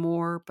 Could be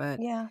more, but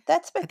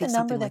that's about the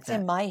number that's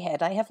in my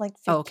head. I have like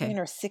 15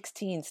 or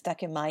 16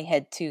 stuck in my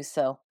head too.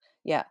 So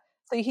so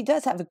he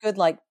does have a good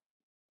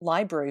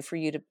library for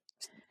you to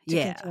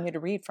continue to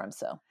read from.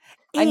 So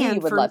I knew you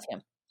would love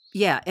him.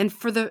 Yeah. And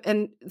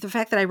the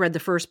fact that I read the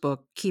first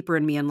book, Keeper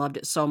and Me, and loved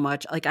it so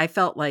much, like I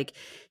felt like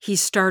he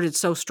started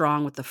so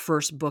strong with the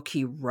first book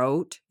he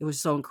wrote. It was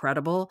so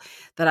incredible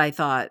that I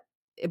thought,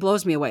 it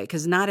blows me away,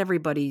 because not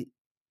everybody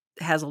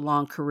has a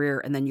long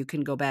career and then you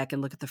can go back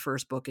and look at the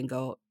first book and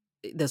go,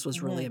 this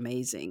was really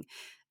amazing.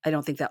 I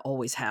don't think that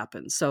always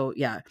happens. So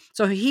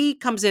so he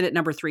comes in at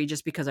number 3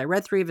 just because I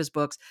read 3 of his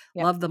books,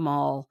 loved them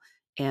all,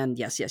 and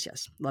yes,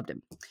 loved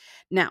him.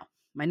 Now,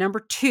 my number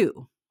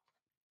 2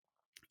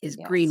 is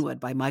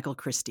Greenwood by Michael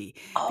Christie,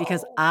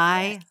 because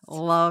I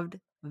loved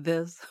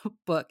this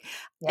book.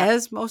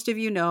 As most of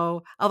you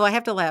know, although I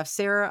have to laugh,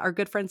 Sarah, our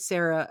good friend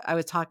Sarah, I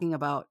was talking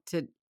about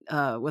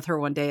with her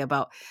one day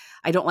about,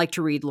 I don't like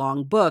to read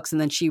long books. And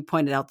then she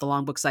pointed out the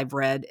long books I've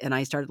read, and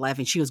I started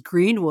laughing. She goes,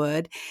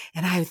 Greenwood.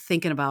 And I was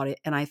thinking about it,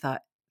 and I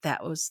thought,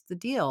 that was the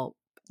deal.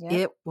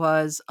 It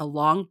was a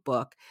long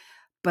book,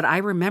 but I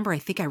remember, I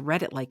think I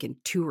read it like in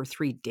 2 or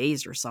 3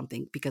 days or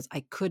something, because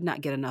I could not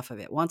get enough of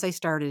it. Once I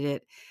started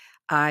it,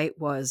 I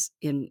was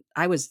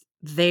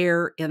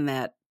there in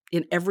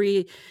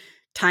every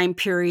time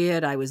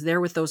period. I was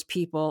there with those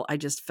people. I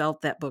just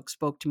felt that book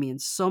spoke to me in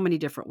so many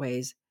different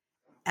ways.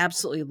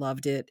 Absolutely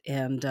loved it.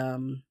 And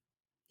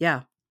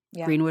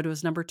Greenwood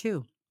was number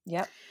 2.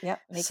 Yep.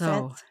 Makes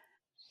sense.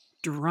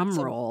 Drum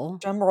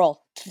roll.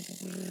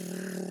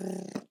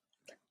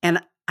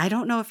 And I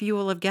don't know if you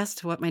will have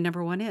guessed what my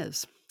number 1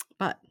 is,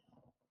 but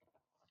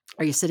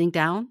are you sitting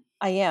down?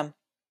 I am.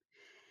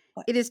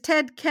 What? It is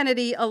Ted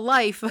Kennedy, A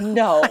Life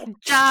by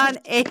John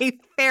A.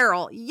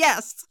 Farrell.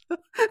 Yes.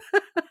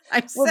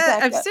 I'm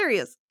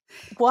serious.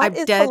 What I'm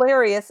is dead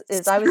hilarious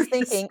is I was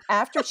serious. thinking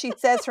after she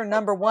says her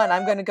number one,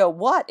 I'm going to go,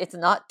 what? It's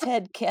not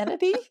Ted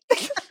Kennedy?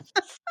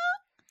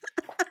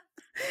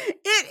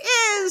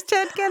 It is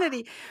Ted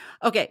Kennedy.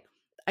 Okay.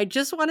 I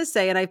just want to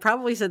say, and I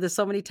probably said this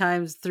so many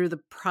times through the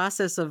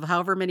process of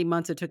however many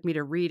months it took me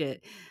to read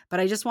it, but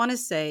I just want to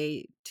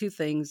say two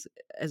things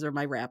as are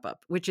my wrap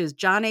up, which is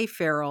John A.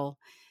 Farrell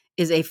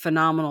is a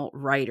phenomenal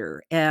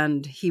writer.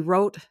 And he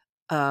wrote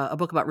a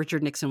book about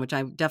Richard Nixon, which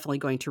I'm definitely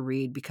going to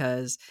read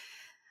because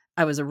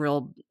I was a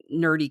real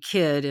nerdy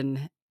kid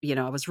and,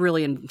 I was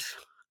really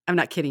I'm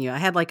not kidding you. I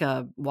had like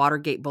a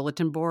Watergate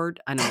bulletin board.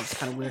 I know it's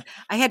kind of weird.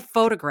 I had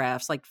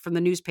photographs like from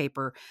the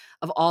newspaper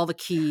of all the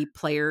key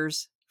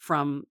players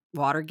from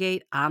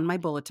Watergate on my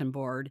bulletin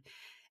board.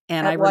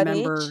 And I At what age?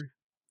 remember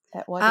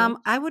At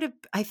what age?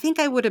 I think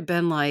I would have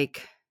been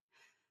like,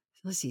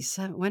 let's see,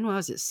 when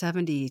was it?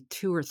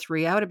 72 or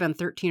 3? I would have been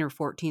 13 or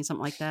 14,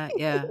 something like that.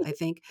 Yeah, I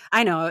think.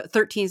 I know,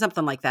 13,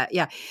 something like that.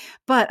 Yeah.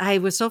 But I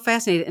was so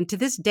fascinated. And to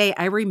this day,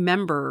 I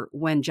remember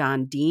when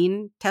John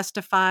Dean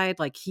testified,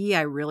 like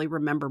I really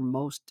remember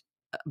most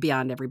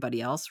beyond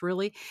everybody else,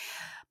 really.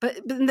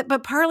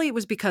 But partly it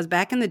was because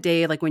back in the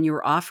day, like when you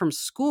were off from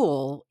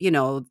school,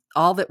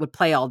 all that would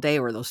play all day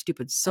were those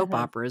stupid soap Mhm.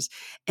 operas,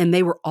 and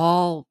they were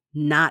all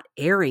not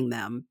airing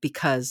them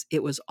because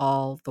it was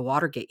all the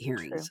Watergate True.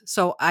 hearings.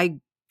 So I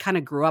kind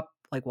of grew up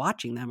like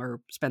watching them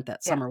or spent that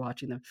Yeah. summer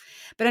watching them.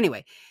 But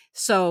anyway,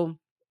 so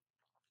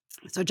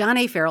John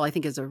A. Farrell, I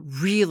think, is a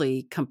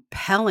really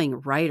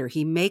compelling writer.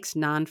 He makes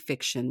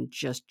nonfiction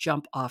just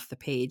jump off the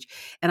page.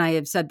 And I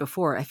have said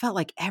before, I felt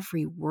like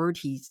every word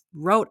he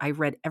wrote, I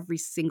read every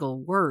single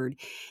word.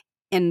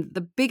 And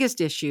the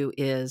biggest issue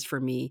is for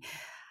me,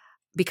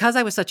 because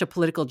I was such a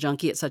political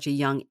junkie at such a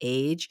young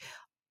age,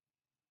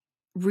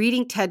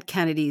 reading Ted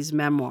Kennedy's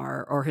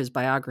memoir or his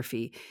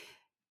biography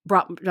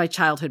brought my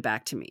childhood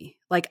back to me.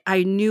 Like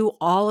I knew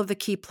all of the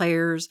key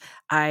players.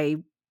 I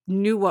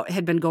knew what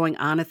had been going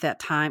on at that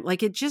time.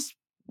 Like it just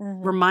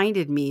Mhm.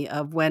 reminded me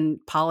of when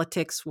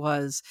politics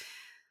was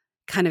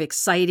kind of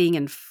exciting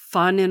and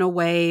fun in a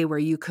way where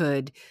you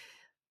could,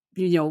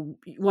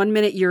 1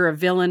 minute you're a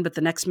villain, but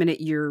the next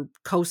minute you're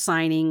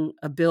co-signing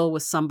a bill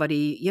with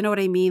somebody. You know what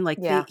I mean? Like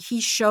Yeah.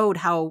 he showed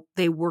how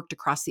they worked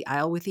across the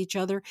aisle with each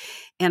other.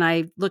 And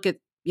I look at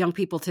young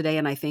people today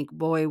and I think,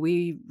 boy,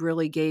 we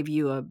really gave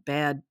you a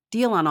bad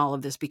deal on all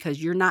of this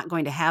because you're not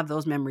going to have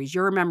those memories.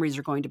 Your memories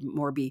are going to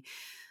more be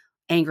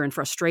anger and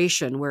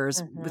frustration.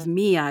 Whereas with Mhm.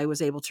 me, I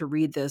was able to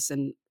read this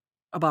and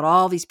about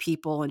all these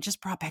people and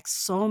just brought back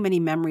so many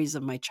memories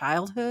of my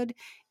childhood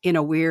in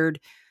a weird,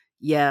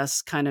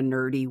 yes, kind of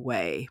nerdy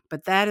way.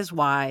 But that is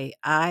why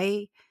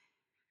I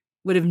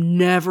would have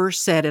never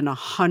said in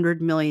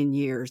 100 million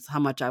years how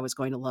much I was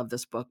going to love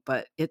this book,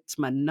 but it's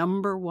my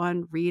number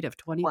one read of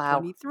Wow.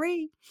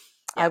 2023.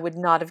 I Yeah. would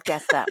not have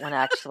guessed that one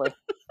actually.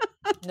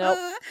 Nope.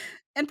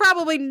 And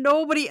probably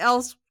nobody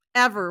else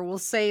ever will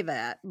say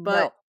that,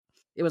 but No.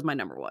 it was my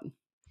number one.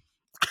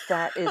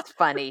 That is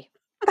funny.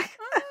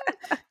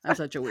 I'm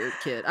such a weird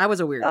kid. I was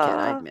a weird kid,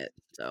 I Uh, admit.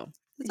 So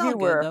it's all you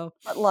good were, though.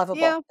 but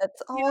lovable. Yeah.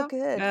 That's all Yeah.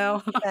 good.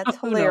 Well, That's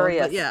who knows? But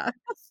hilarious. yeah.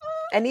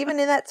 And even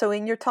in that, so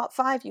in your top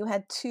 5, you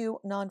had 2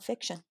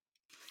 nonfiction.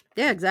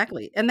 Yeah,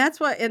 exactly. And that's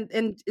why and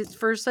it's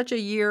for such a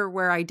year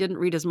where I didn't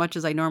read as much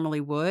as I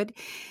normally would.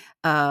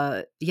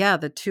 Yeah,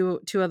 the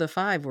two of the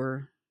 5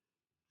 were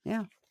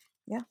yeah,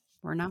 Yeah.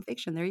 were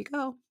nonfiction. There you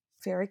go.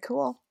 Very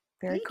cool.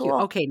 Very Thank you.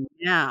 cool. Okay,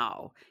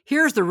 now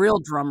here's the real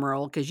drum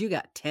roll because you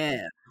got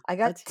 10. I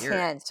got Let's hear it.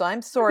 10. So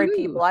I'm sorry, Woohoo.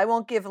 people. I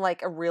won't give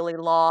like a really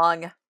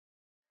long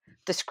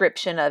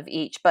description of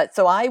each. But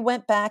so I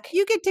went back.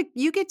 You get to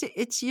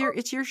it's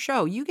your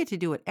show. You get to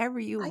do whatever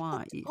you I get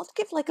want. I'll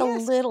give like a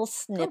Yes, little go for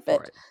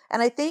snippet. it.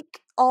 And I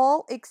think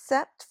all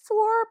except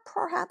for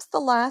perhaps the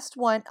last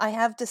one I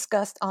have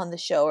discussed on the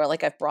show, or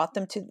like I've brought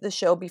them to the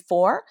show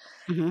before.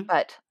 Mhm.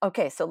 But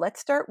okay, so let's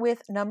start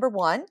with number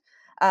 1.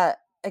 Uh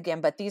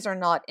Again, but these are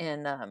not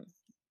in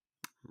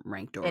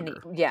Ranked any,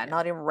 order. yeah, Yeah.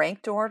 not in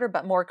ranked order,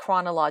 but more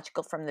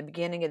chronological from the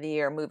beginning of the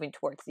year moving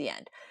towards the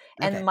end.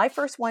 And Okay. my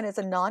first one is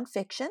a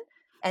nonfiction,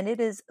 and it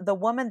is The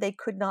Woman They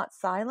Could Not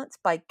Silence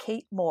by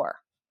Kate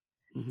Moore.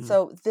 Mhm.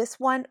 So this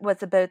one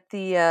was about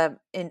the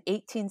in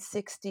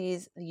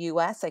 1860s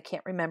U.S. I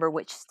can't remember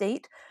which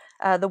state.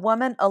 The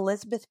woman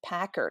Elizabeth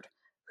Packard,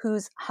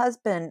 whose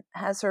husband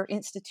has her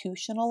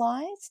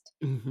institutionalized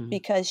Mhm.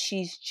 because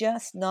she's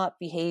just not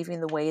behaving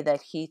the way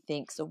that he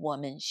thinks a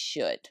woman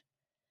should,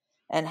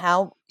 and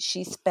how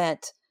she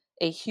spent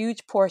a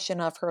huge portion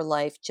of her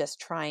life just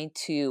trying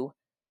to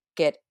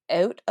get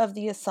out of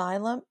the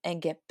asylum and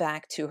get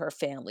back to her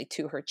family,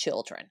 to her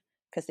children,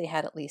 because they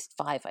had at least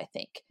 5, I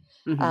think.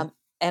 Mhm. Um,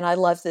 and I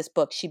love this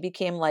book. She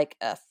became like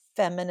a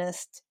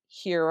feminist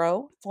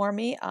hero for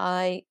me.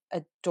 I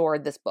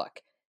adored this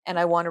book, and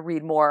I want to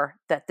read more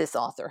that this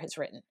author has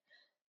written.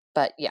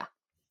 But yeah,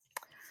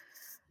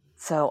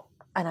 so,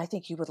 and I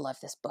think you would love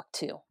this book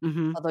too.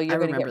 Mhm. Although I you're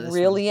going to get remember this one.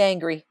 really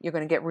angry. You're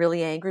going to get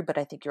really angry, but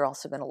I think you're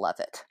also going to love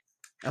it.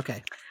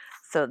 Okay.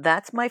 So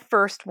that's my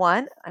first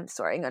one. I'm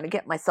sorry, I'm going to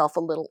get myself a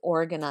little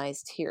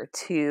organized here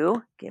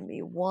too. Give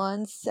me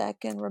 1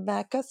 second,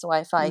 Rebecca. So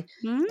if I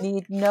Mhm.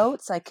 need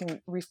notes, I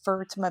can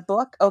refer to my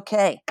book.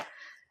 Okay.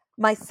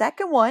 My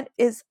second one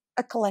is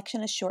a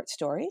collection of short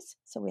stories.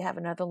 So we have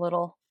another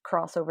little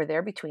crossover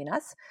there between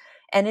us.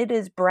 And it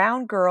is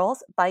Brown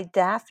Girls by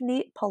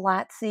Daphne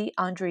Palazzi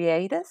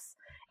Andreadis.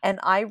 And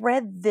I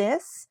read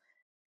this.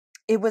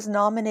 It was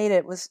nominated,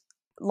 it was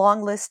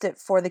longlisted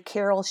for the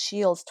Carol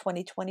Shields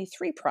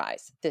 2023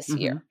 prize this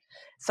year. Mhm.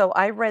 So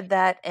I read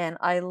that and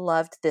I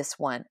loved this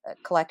one. A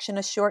collection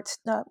of shorts.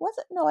 No, was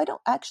it? No, I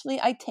don't actually.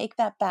 I take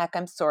that back.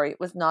 I'm sorry. It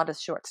was not a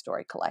short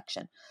story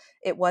collection.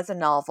 It was a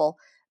novel,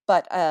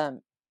 but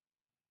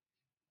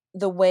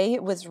the way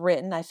it was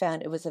written, I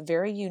found it was a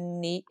very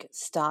unique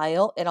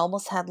style. It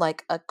almost had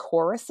like a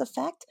chorus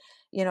effect.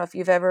 You know, if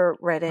you've ever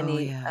read Oh,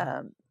 any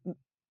yeah.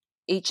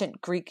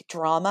 ancient Greek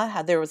drama,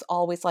 how there was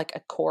always like a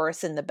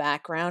chorus in the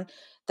background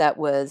that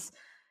was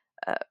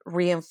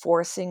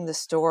reinforcing the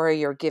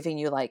story or giving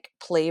you like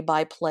play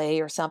by play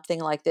or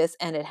something like this.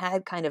 And it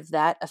had kind of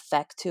that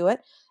effect to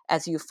it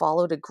as you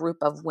followed a group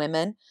of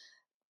women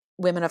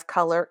of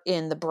color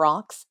in the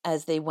Bronx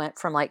as they went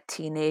from like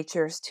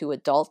teenagers to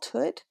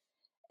adulthood.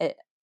 It,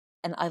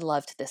 and I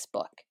loved this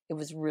book. It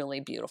was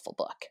really beautiful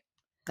book.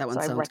 That one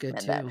So I sounds good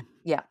recommend that. too.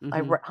 Yeah,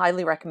 Mhm.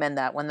 highly recommend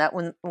that one. That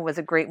one was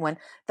a great one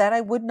that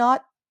I would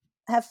not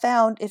have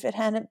found if it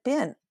hadn't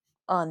been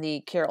on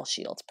the Carol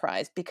Shields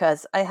Prize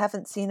because I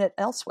haven't seen it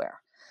elsewhere.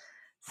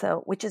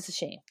 So, which is a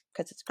shame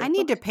because it's a I great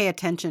need book. to pay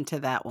attention to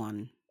that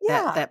one.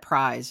 That Yeah, that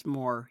prize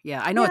more.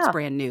 Yeah, I know it's yeah,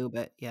 brand new,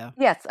 but yeah.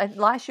 yes.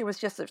 Last year was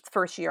just its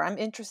first year. I'm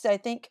interested. I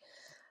think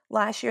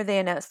last year they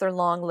announced their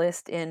long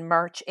list in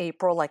March,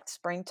 April, like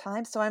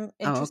springtime. So I'm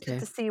Oh, interested okay.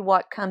 to see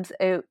what comes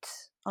out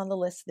on the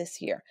list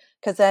this year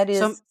because that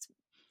So, is.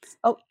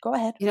 Oh, go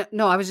ahead.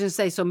 no, I was gonna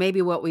say, so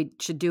maybe what we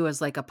should do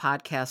is like a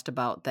podcast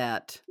about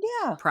that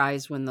Yeah.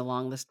 prize when the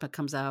long list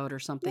comes out or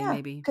something Yeah,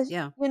 maybe. because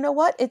Yeah. you know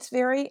what? It's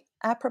very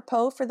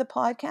apropos for the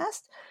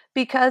podcast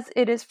because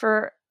it is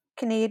for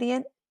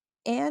Canadian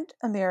and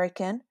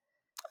American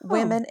Oh,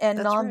 women and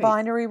that's right.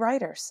 non-binary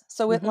writers.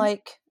 So it Mhm.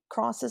 like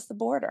crosses the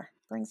border,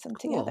 brings them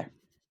Cool. together.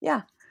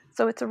 Yeah.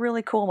 So it's a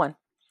really cool one.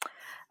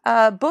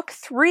 Book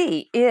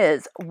three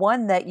is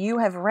one that you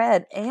have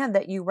read and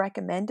that you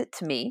recommended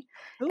to me,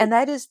 Ooh. and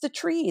that is The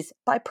Trees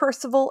by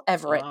Percival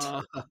Everett.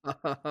 Oh,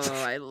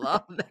 I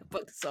love that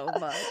book so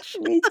much.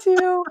 Me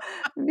too.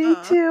 Me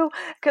too.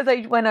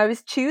 Because when I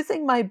was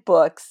choosing my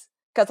books,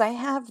 because I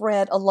have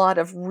read a lot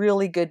of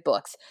really good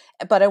books,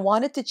 but I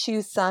wanted to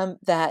choose some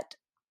that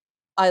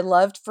I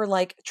loved for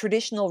like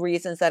traditional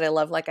reasons that I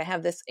love. Like I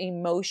have this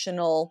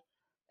emotional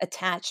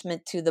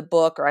attachment to the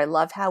book, or I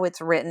love how it's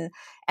written.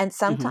 And Mhm.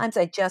 sometimes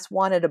I just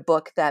wanted a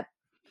book that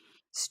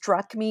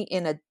struck me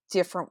in a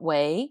different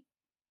way.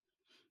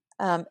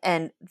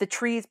 And The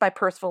Trees by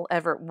Percival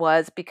Everett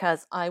was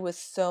because I was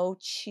so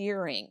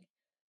cheering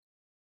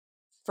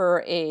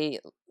for a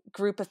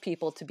group of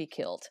people to be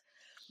killed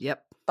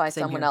Yep. by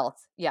Same someone here.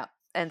 else. Yeah.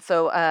 And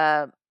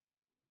so,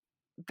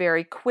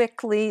 very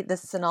quickly, the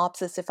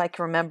synopsis, if I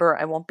can remember,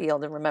 I won't be able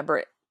to remember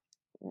it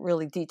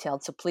really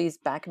detailed. So please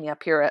back me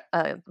up here,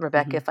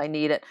 Rebecca, Mhm. if I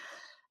need it.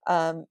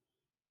 Um,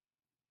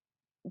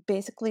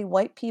 Basically,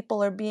 white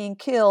people are being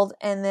killed,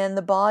 and then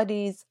the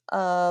bodies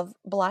of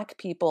black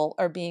people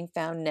are being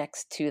found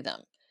next to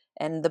them.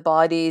 And the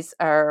bodies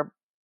are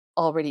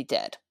already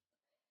dead.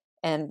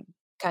 And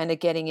kind of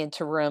getting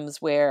into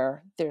rooms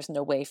where there's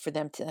no way for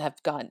them to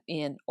have gotten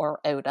in or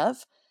out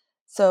of.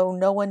 So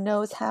no one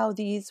knows how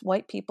these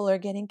white people are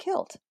getting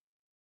killed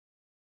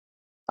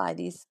by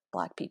these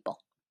black people.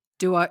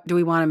 Do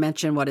we wanna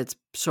mention what it's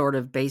sort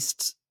of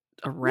based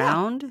Yeah.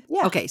 around?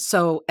 Yeah. Okay,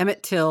 so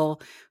Emmett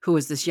Till, who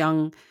was this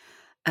young,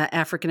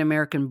 African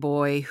American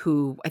boy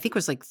who I think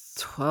was like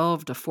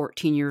 12 to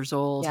 14 years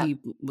old. Yeah. He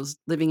was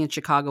living in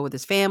Chicago with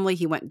his family.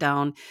 He went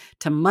down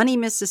to Money,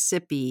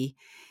 Mississippi,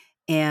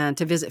 and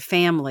to visit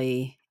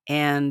family,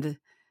 and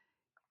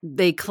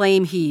they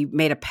claim he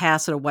made a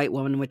pass at a white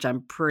woman, which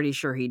I'm pretty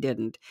sure he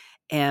didn't,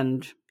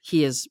 and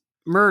he is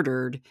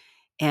murdered,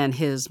 and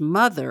his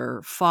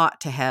mother fought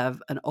to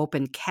have an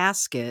open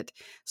casket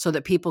so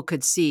that people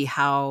could see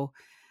how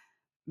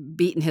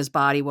beaten his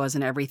body was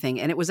and everything,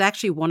 and it was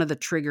actually one of the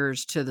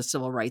triggers to the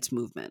civil rights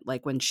movement,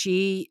 like, when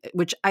she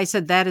which I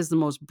said that is the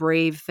most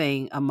brave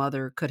thing a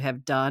mother could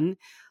have done,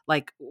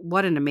 like,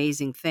 what an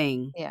amazing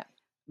thing, Yeah.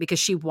 because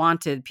she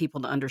wanted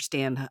people to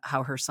understand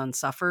how her son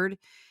suffered,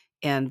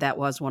 and that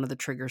was one of the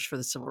triggers for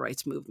the civil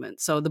rights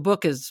movement. So the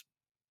book is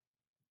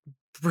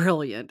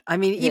brilliant. I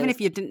mean, It even is.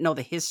 if you didn't know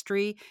the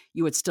history,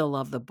 you would still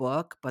love the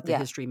book, but the Yeah.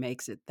 history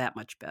makes it that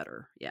much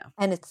better. Yeah.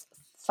 And it's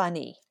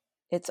funny.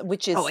 It's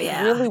which Oh, is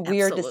yeah, really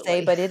weird to say,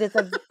 absolutely. but it is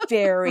a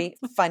very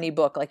funny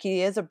book. Like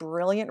he is a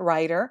brilliant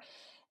writer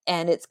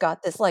and it's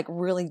got this like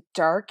really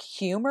dark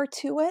humor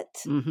to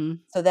it Mhm.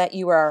 so that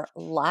you are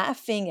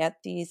laughing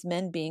at these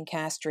men being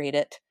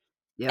castrated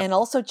Yep. and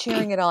also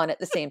cheering it on at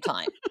the same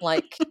time.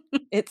 Like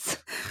it's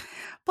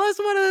Plus,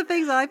 one of the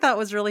things I thought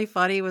was really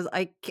funny was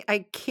I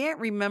can't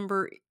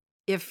remember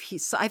if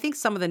he's, I think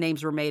some of the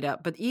names were made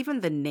up, but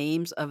even the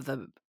names of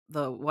the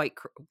white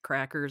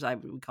crackers, I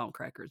would call them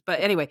crackers, but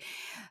anyway,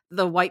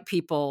 the white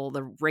people,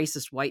 the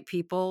racist white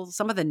people,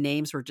 some of the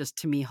names were just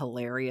to me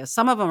hilarious.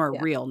 Some of them are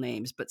Yeah. real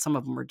names, but some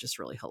of them were just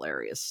really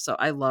hilarious. So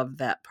I love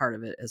that part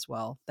of it as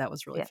well. That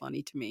was really Yeah.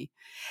 funny to me.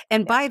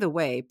 And Yeah. by the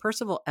way,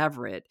 Percival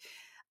Everett,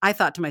 I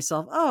thought to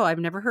myself, "Oh, I've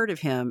never heard of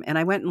him." And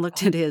I went and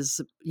looked Oh, at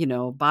his,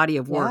 body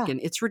of work, yeah.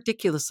 and it's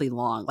ridiculously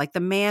long. Like, the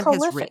man has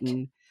Prolific.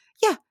 written,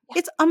 yeah, Yeah.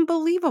 it's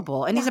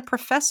unbelievable. And he's Yeah. a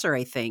professor,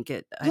 I think.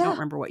 I don't Yeah.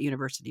 remember what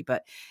university,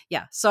 but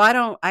yeah. So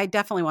I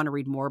definitely want to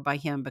read more by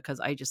him because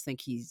I just think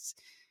he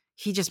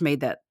just made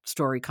that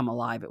story come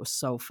alive. It was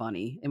so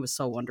funny. It was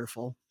so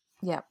wonderful.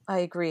 Yeah, I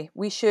agree.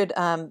 We should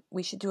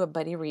do a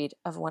buddy read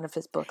of one of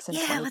his books in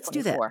Yeah, let's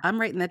do that. 2024.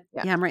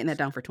 Yeah, I'm writing that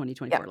down for Yeah.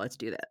 2024. Let's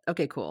do that.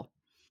 Okay, cool.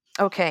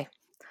 Okay.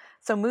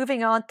 So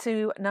moving on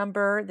to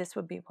this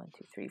would be 1,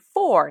 2, 3,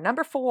 4.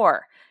 Number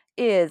 4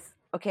 is,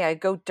 okay, I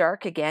go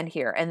dark again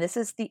here. And this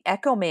is The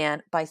Echo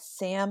Man by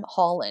Sam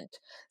Holland.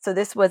 So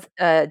this was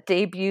a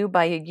debut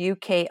by a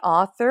UK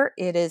author.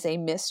 It is a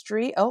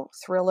mystery,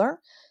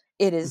 thriller.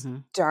 It is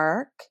Mhm.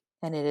 dark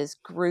and it is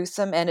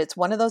gruesome. And it's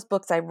one of those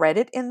books, I read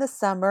it in the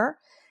summer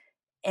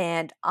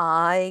and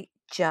I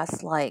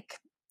just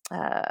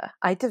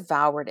I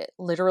devoured it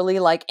literally,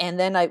 and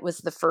then I was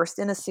the first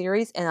in a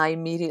series and I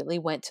immediately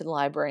went to the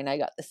library and I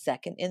got the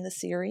second in the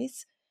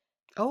series.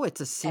 Oh, it's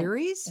a And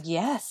series?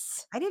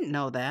 yes, I didn't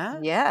know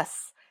that.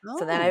 yes.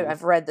 So then Oh.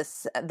 I've read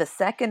the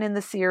second in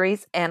the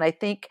series, and I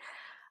think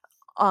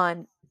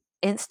on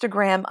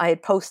Instagram I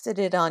had posted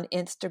it on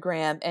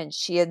Instagram, and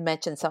she had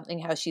mentioned something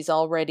how she's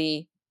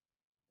already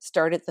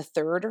started the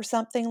third or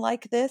something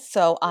like this.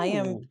 So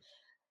Oh.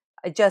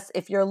 I just,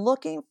 if you're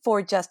looking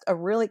for just a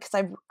really, because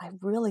I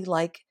really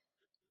like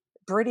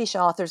British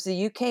authors, the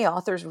UK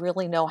authors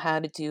really know how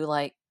to do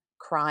like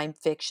crime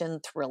fiction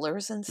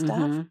thrillers and stuff.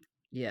 Mhm.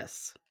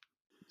 Yes.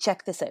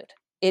 Check this out.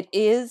 It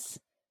is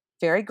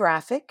very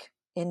graphic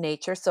in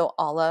nature, so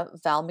a la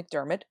Val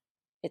McDermid.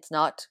 It's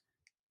not,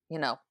 you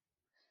know,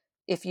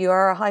 if you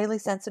are a highly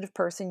sensitive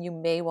person, you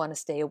may want to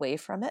stay away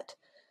from it.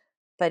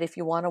 But if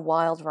you want a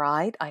wild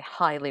ride, I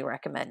highly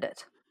recommend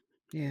it.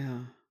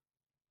 Yeah.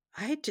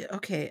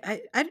 Okay.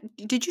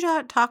 Did you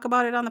not talk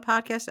about it on the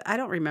podcast? I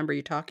don't remember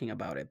you talking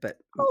about it, but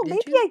Oh, did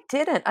maybe you? I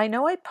didn't. I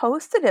know I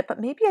posted it, but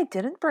maybe I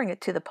didn't bring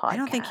it to the I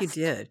don't think you podcast.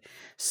 did.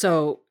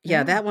 So, yeah,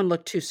 Yeah. that one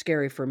looked too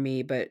scary for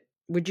me, but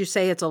would you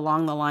say it's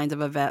along the lines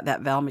of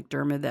that Val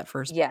McDermid, that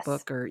first Yes.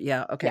 book, or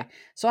yeah, Yeah. okay.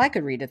 So I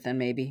could read it then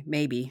maybe.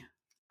 Maybe.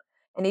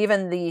 And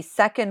even the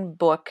second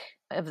book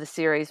of the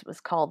series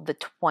was called The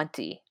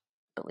 20.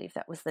 I believe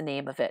that was the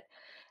name of it.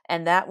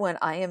 And that one,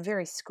 I am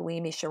very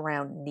squeamish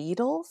around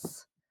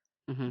needles.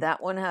 Mhm.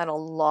 That one had a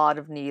lot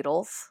of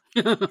needles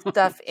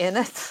stuff in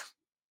it,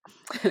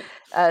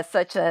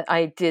 such that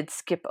I did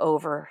skip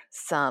over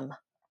some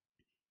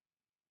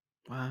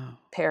Wow.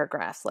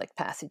 paragraphs, like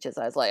passages.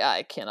 I was like,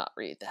 I cannot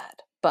read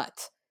that.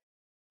 But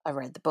I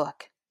read the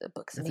book. The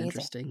book's That's amazing.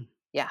 interesting.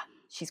 Yeah,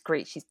 she's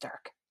great. She's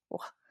dark. Oh,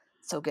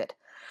 so good.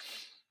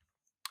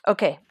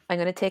 Okay, I'm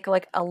going to take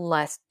like a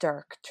less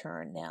dark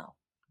turn now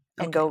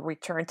and Okay. go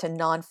return to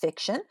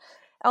nonfiction.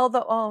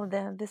 Although,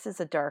 then this is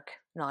a dark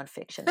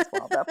nonfiction as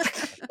well, though.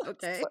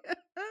 Okay. So,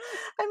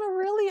 I'm a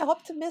really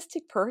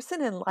optimistic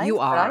person in You life,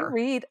 but I are.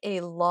 read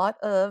a lot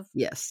of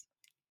Yes.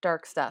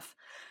 dark stuff.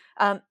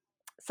 Um,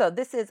 so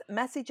this is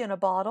Message in a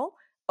Bottle: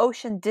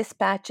 Ocean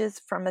Dispatches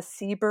from a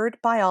Seabird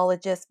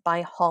Biologist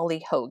by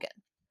Holly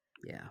Hogan.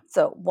 Yeah.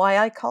 So, why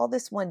I call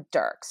this one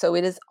dark. So,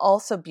 it is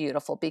also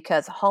beautiful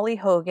because Holly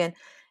Hogan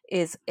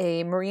is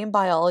a marine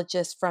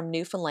biologist from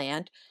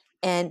Newfoundland.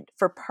 And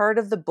for part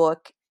of the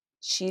book,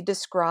 she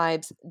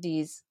describes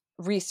these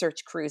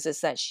research cruises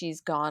that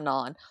she's gone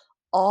on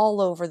all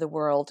over the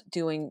world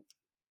doing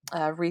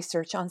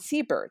research on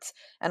seabirds.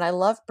 And I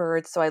love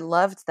birds, so I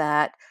loved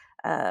that.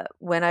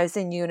 When I was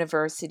in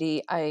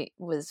university, I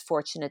was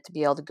fortunate to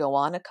be able to go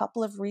on a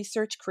couple of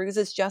research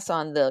cruises just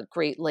on the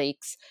Great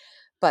Lakes,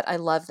 but I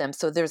love them.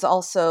 So there's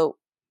also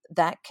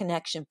that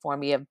connection for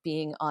me of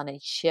being on a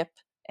ship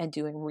and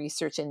doing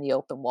research in the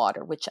open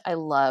water, which I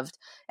loved.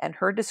 And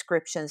her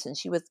descriptions, and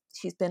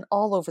she's been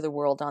all over the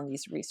world on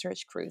these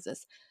research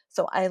cruises.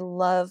 So I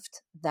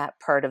loved that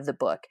part of the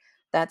book.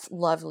 That's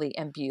lovely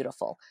and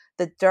beautiful.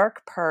 The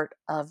dark part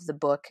of the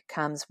book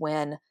comes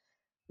when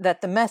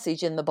that the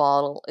message in the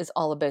bottle is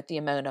all about the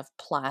amount of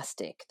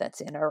plastic that's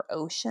in our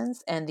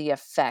oceans and the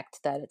effect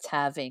that it's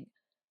having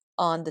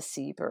on the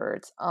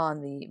seabirds,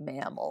 on the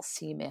mammals,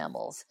 sea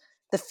mammals,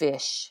 the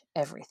fish,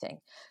 everything.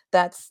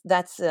 That's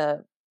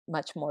a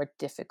much more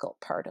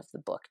difficult part of the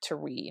book to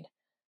read,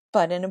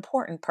 but an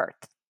important part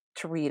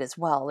to read as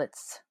well.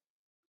 It's,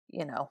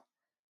 you know,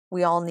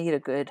 we all need a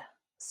good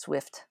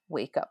swift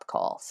wake up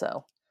call.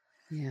 So,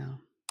 Yeah.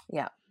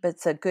 yeah, but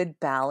it's a good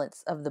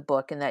balance of the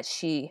book in that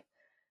she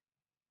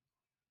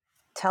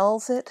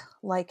tells it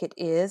like it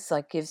is,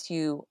 like gives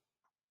you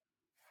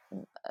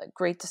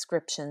great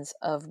descriptions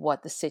of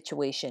what the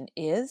situation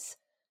is,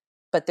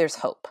 but there's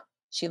hope.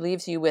 She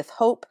leaves you with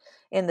hope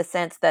in the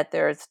sense that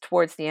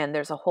towards the end,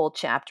 there's a whole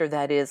chapter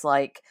that is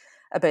like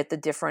about the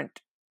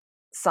different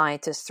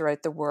scientists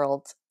throughout the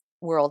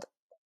world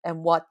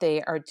and what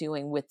they are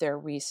doing with their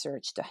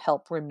research to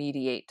help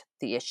remediate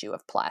the issue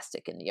of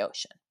plastic in the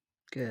ocean.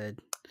 Good.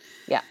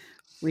 Yeah.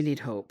 We need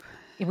hope.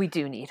 We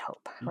do need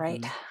hope,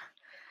 right? Mhm.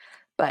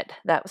 But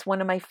that was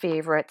one of my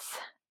favorites.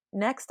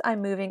 Next,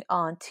 I'm moving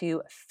on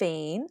to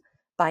Fane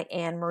by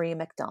Anne Marie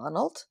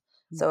MacDonald.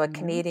 So, a Mhm.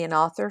 Canadian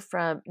author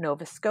from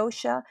Nova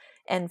Scotia.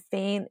 And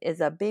Fane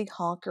is a big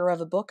honker of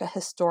a book, a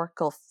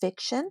historical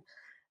fiction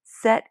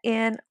set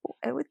in,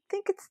 I would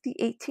think it's the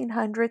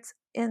 1800s,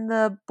 in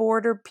the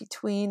border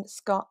between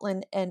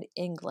Scotland and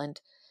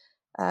England.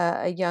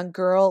 A young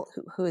girl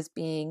who is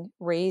being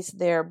raised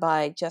there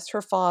by just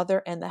her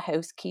father and the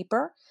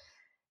housekeeper.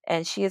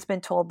 And she has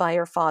been told by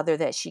her father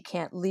that she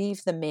can't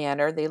leave the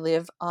manor. They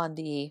live on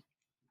the,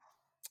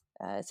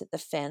 is it the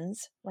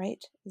Fens,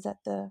 right? Is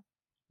that the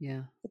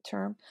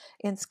term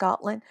in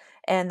Scotland?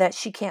 And that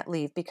she can't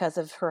leave because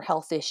of her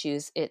health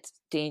issues. It's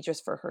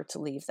dangerous for her to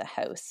leave the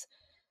house.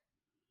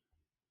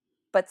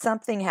 But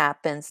something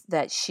happens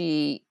that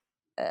she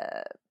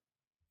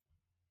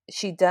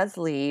does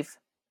leave,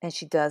 and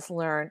she does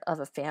learn of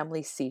a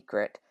family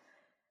secret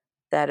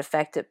that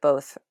affected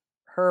both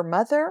her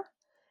mother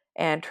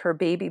and her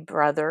baby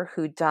brother,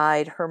 who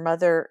died. Her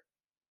mother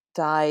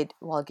died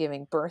while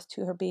giving birth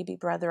to her baby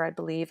brother, I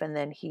believe, and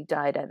then he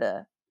died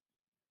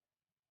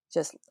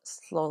just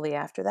slowly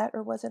after that,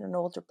 or was it an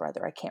older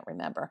brother? I can't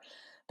remember.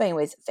 But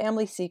anyways,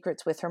 family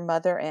secrets with her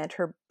mother and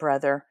her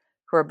brother,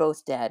 who are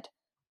both dead,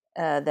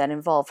 that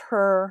involve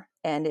her,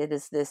 and it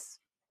is this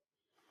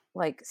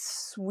like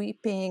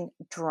sweeping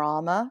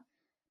drama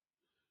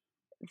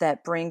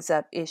that brings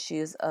up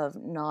issues of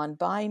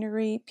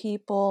non-binary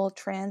people,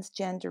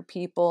 transgender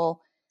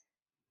people,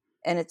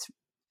 and it's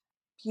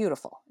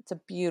beautiful. It's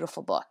a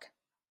beautiful book.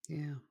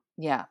 Yeah.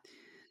 Yeah.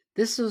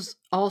 This was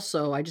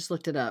also, I just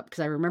looked it up because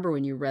I remember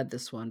when you read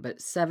this one,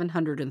 but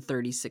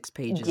 736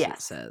 pages it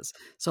Yes. says.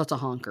 So it's a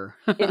honker.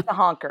 It's a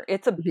honker.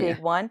 It's a big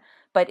one,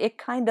 but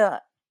it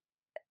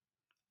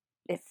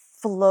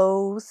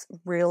flows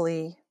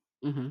really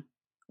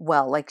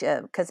well, like,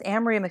 because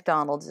Anne Marie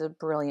MacDonald is a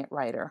brilliant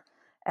writer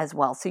as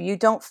well. So you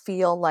don't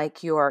feel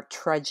like you're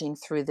trudging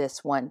through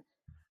this one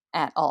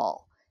at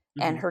all.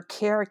 And her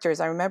characters,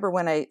 I remember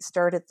when I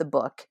started the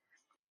book,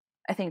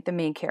 I think the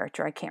main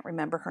character, I can't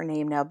remember her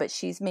name now, but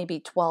she's maybe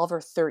 12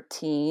 or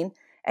 13.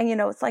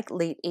 And, it's like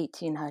late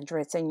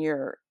 1800s, and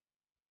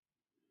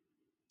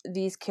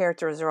these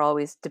characters are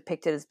always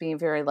depicted as being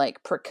very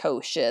like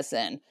precocious,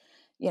 and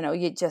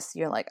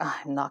you're like, oh,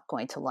 I'm not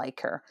going to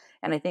like her.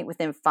 And I think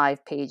within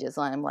 5 pages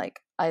I'm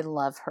like, I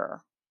love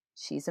her,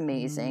 she's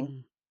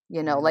amazing.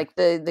 Like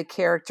the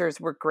characters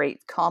were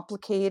great,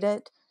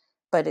 complicated,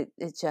 but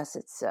it's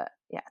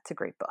a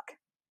great book.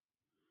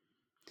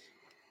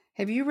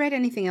 Have you read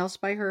anything else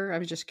by her? I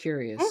was just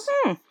curious.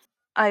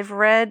 I've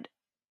read,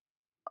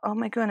 oh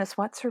my goodness,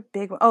 what's her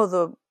big one?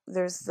 Oh,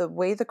 there's The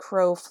Way the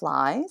Crow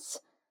Flies.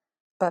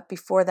 But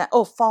before that,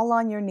 Fall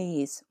on Your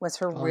Knees was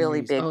her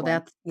really big one.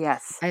 That's,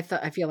 yes. I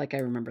feel like I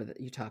remember that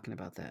you talking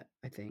about that,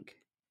 I think.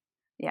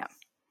 Yeah.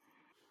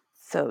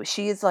 So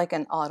she is like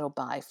an auto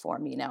buy for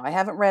me now. I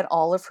haven't read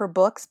all of her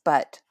books,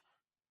 but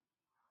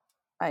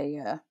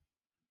I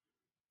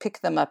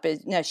pick them up.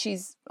 Now,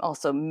 she's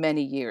also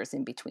many years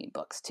in between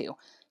books too.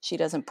 She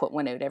doesn't put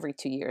one out every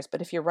 2 years,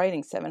 but if you're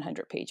writing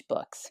 700-page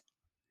books,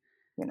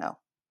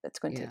 that's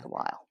going to take a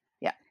while.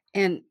 Yeah.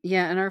 And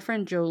our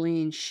friend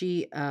Jolene,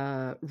 she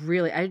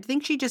really, I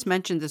think she just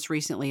mentioned this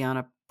recently on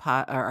or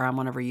on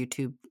one of her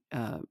YouTube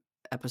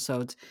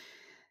episodes,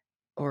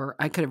 or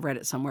I could have read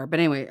it somewhere. But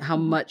anyway, how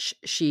much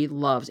she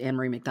loves Anne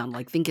Marie MacDonald.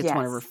 I think it's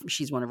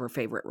she's one of her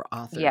favorite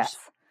authors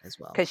as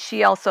well. Because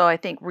she also, I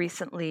think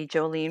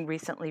Jolene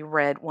recently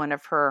read one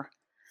of her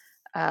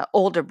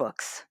older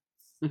books.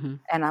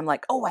 And I'm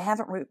like, I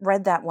haven't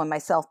read that one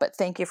myself, but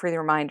thank you for the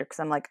reminder, because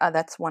I'm like,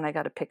 that's one I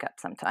got to pick up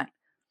sometime.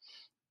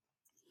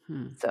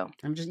 So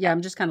I'm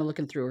just kind of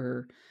looking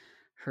through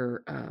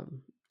her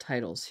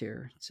titles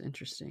here. It's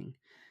interesting.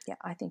 Yeah,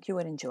 I think you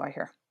would enjoy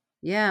her.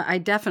 Yeah, I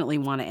definitely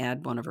want to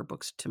add one of her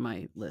books to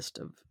my list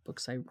of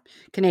books.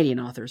 Canadian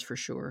authors for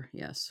sure.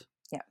 Yes.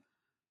 Yeah.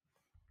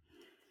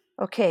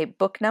 Okay,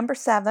 book number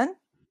 7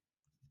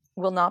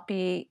 will not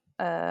be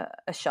a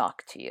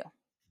shock to you.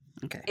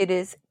 Okay. It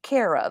is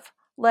Care of: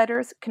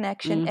 Letters,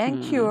 Connection,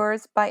 and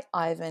Cures by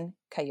Ivan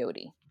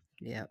Coyote.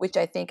 Yeah. Which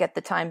I think at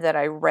the time that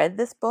I read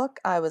this book,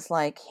 I was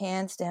like,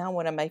 hands down,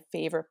 one of my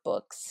favorite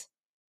books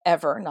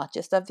ever, not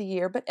just of the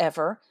year, but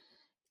ever.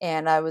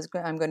 And I'm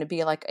going to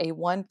be like a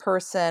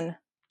one-person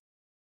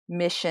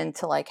mission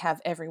to like have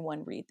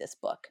everyone read this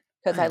book,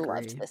 because I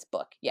loved this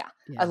book. Yeah,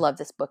 I love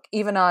this book.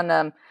 Even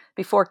on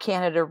before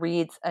Canada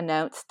Reads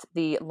announced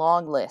the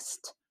long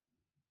list,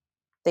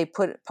 they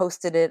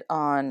posted it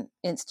on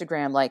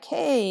Instagram like,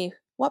 hey,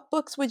 what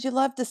books would you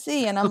love to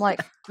see? And I'm like,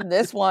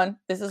 this one.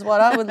 This is what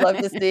I would love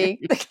to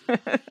see.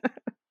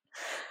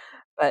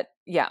 But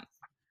yeah.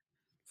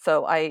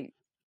 So I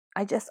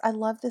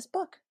love this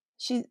book.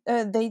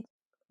 They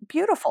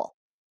beautiful.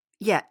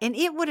 Yeah, and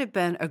it would have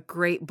been a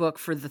great book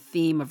for the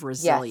theme of Yes.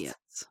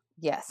 resilience.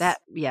 Yes. That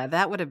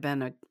would have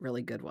been a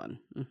really good one.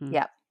 Mhm.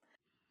 Yeah.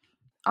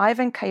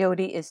 Ivan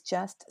Coyote is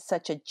just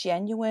such a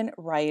genuine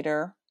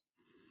writer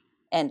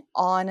and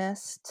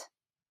honest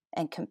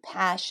and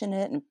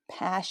compassionate and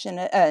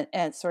passionate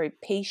and sorry,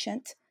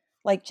 patient.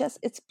 Like just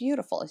it's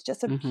beautiful. It's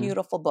just a Mhm.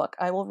 beautiful book.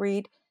 I will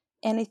read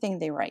anything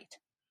they write.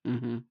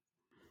 Mhm.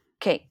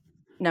 Okay.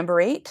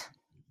 Number 8,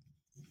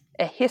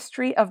 A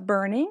History of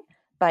Burning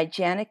by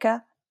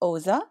Janica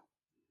Oza.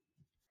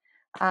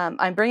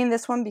 I'm bringing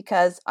this one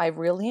because I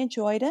really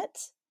enjoyed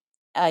it.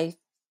 I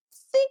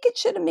think it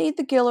should have made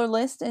the Giller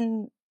list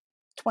in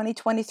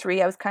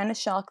 2023. I was kind of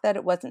shocked that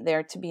it wasn't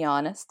there, to be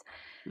honest.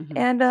 Mhm.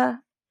 And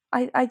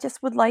I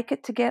just would like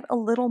it to get a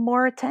little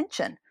more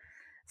attention.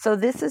 So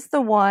this is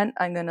the one.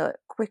 I'm going to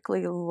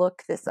quickly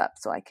look this up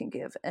so I can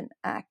give an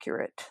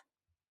accurate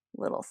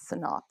little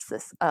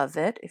synopsis of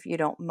it, if you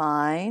don't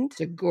mind.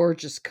 It's a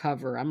gorgeous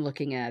cover. I'm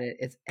looking at it.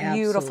 It's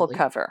Beautiful absolutely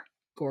cover.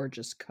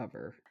 gorgeous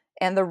cover.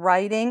 And the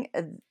writing,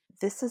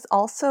 this is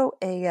also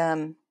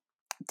a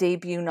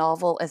debut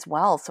novel as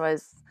well. So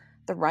as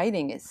the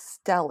writing is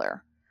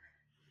stellar.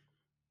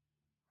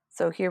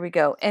 So here we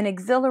go. An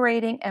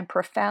exhilarating and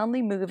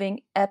profoundly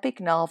moving epic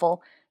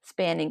novel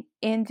spanning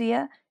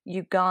India,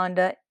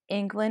 Uganda,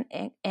 England,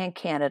 and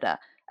Canada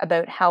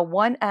about how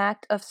one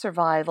act of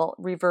survival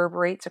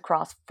reverberates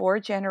across 4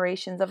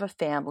 generations of a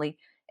family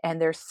and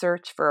their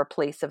search for a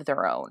place of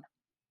their own.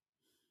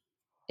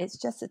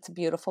 It's a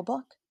beautiful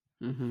book.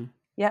 Mhm.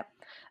 Yep.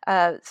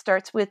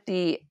 Starts with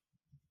the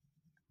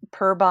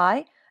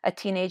Purbai, a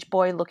teenage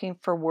boy looking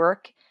for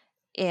work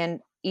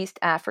in East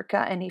Africa,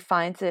 and he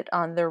finds it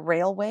on the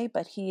railway,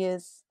 but he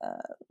is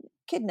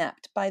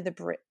kidnapped by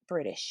the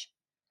British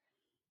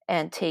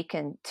and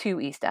taken to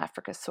East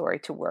Africa,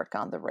 to work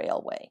on the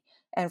railway.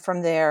 And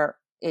from there,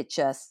 it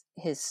just,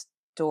 his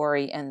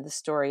story and the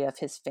story of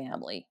his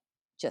family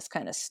just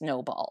kind of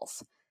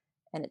snowballs.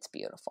 And it's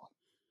beautiful.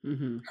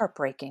 Mhm.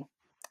 Heartbreaking.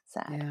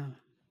 Sad. Yeah.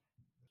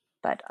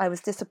 But I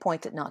was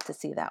disappointed not to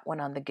see that one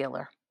on the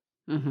Giller.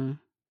 Mhm.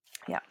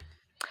 Yeah.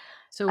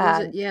 So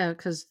was Uh, it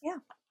cuz yeah.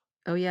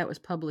 oh yeah, it was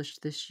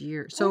published this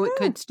year. So it Mhm.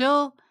 could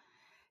still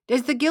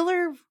is the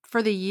Giller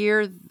for the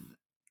year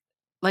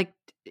like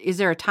is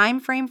there a time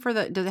frame for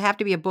the does it have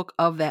to be a book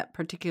of that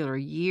particular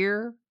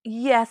year?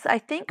 Yes, I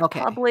think Okay.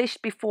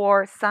 published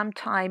before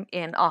sometime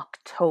in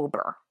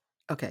October,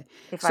 Okay.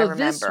 if I So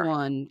this remember.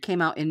 one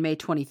came out in May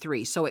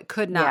 23, so it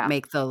could not Yeah.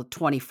 make the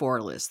 24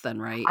 list then,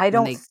 right? I When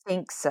don't they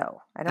think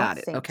so. I don't got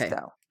it. think Okay.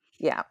 so.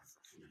 Yeah.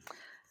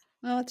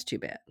 Well, that's too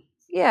bad.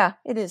 Yeah,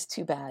 it is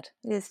too bad.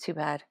 It is too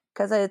bad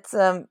because it's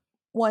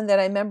one that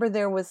I remember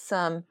there was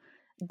some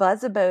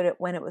buzz about it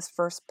when it was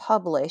first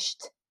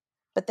published,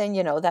 but then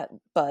that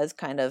buzz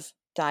kind of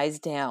dies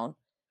down,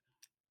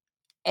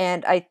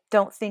 and I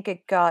don't think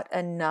it got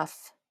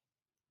enough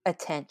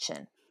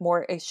attention.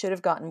 More, it should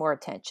have gotten more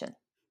attention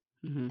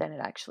Mhm. than it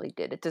actually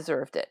did. It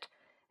deserved it,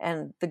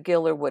 and the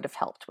Giller would have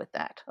helped with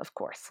that, of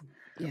course.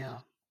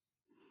 Yeah.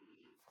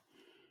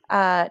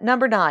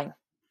 Number 9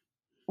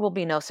 will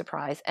be no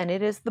surprise, and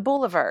it is The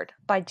Boulevard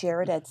by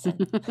Jared Edson.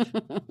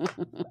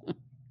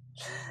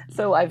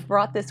 So I've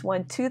brought this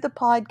one to the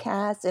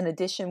podcast. In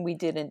addition, we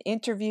did an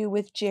interview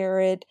with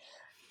Jared.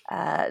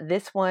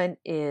 This one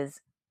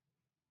is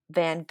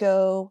Van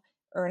Gogh,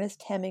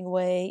 Ernest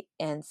Hemingway,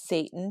 and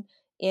Satan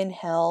in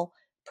hell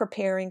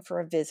preparing for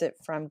a visit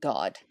from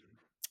God.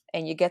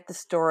 And you get the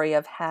story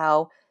of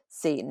how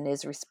Satan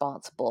is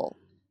responsible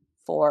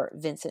for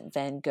Vincent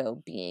van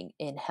Gogh being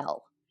in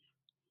hell.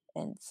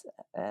 And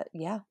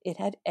yeah, it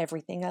had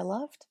everything I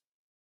loved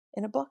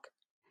in a book.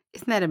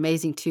 Isn't that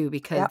amazing too?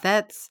 Because Yep.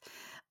 that's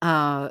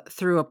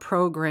through a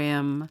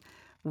program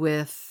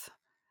with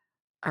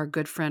our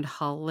good friend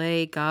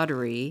Halle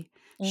Goddery.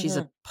 She's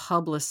a Mm-hmm.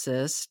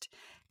 publicist,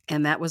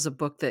 and that was a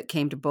book that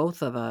came to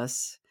both of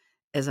us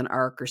as an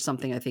arc or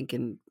something. I think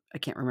I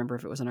can't remember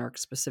if it was an arc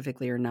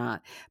specifically or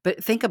not.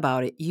 But think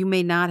about it. You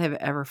may not have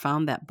ever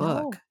found that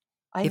book No,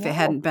 I if it know.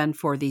 hadn't been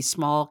for these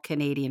small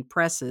Canadian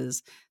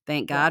presses.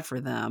 Thank Yeah. God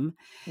for them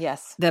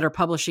Yes. that are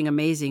publishing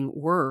amazing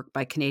work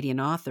by Canadian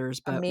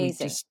authors. But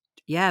Amazing.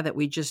 that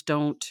we just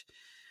don't.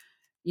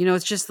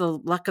 It's just the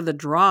luck of the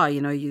draw.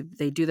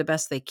 They do the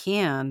best they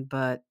can,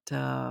 but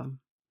Yeah.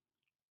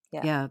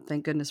 yeah,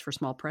 thank goodness for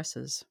small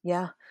presses.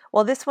 Yeah.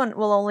 Well, this one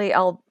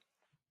I'll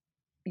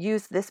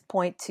use this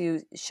point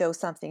to show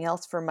something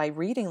else for my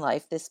reading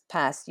life this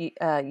past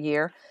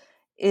year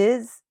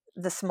is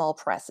the small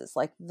presses.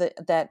 Like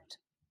that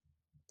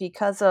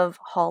because of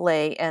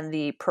Halle and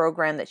the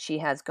program that she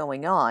has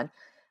going on,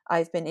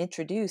 I've been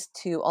introduced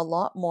to a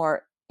lot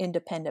more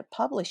independent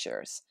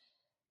publishers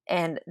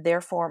and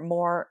therefore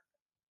more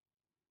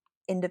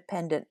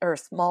independent or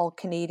small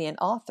Canadian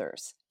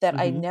authors that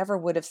I Mhm. never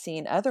would have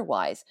seen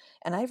otherwise.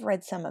 And I've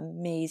read some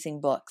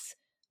amazing books.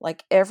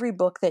 Like every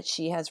book that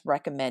she has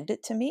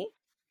recommended to me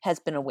has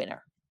been a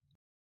winner.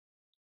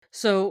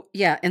 So,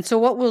 yeah, and so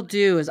what we'll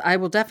do is I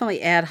will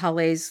definitely add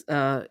Halle's,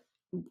 her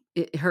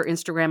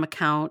Instagram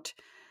account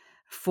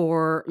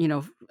for,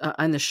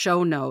 on the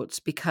show notes,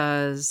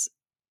 because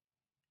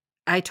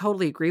I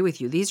totally agree with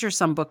you. These are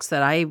some books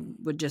that I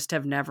would just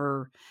have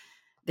never,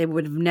 they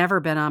would have never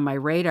been on my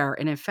radar.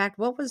 And in fact,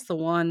 what was the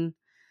one?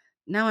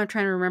 Now I'm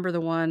trying to remember the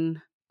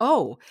one.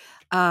 Oh,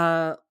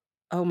 oh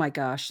my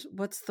gosh.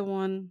 What's the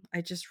one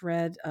I just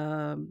read?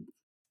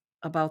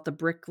 About the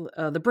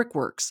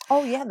Brickworks.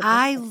 Oh yeah, the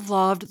I Brickworks.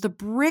 loved the Yeah,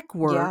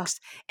 Brickworks,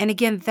 and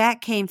again,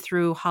 that came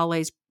through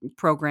Hawley's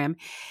program,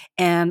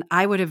 and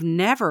I would have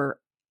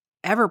never,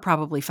 ever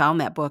probably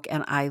found that book,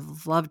 and I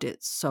loved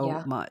it so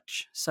yeah,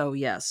 much. So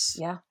yes,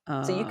 yeah.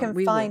 So you can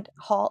we will. find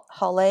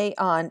Halle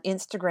on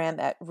Instagram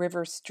at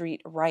River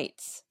Street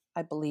Writes,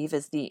 I believe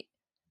is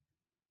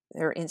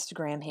their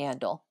Instagram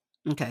handle.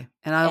 Okay,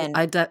 and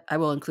And I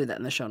will include that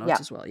in the show notes yeah,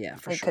 as well. Yeah,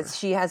 for because sure.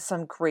 she has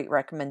some great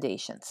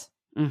recommendations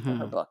for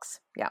her Mhm. books.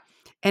 Yeah.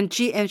 And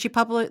she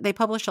they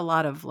publish a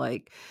lot of,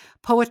 like,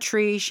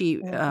 poetry. She,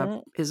 Hmm.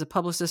 is a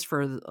publicist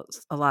for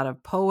a lot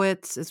of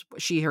poets.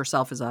 She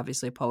herself is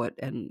obviously a poet,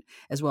 and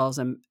as well as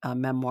a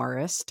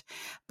memoirist.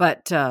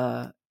 But,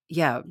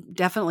 yeah,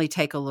 definitely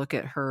take a look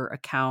at her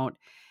account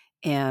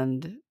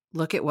and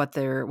look at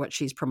what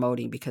she's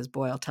promoting, because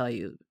boy, I'll tell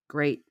you,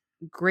 great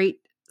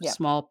Yeah.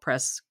 small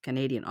press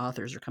Canadian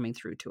authors are coming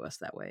through to us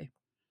that way.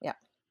 Yeah.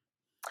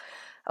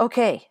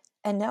 Okay.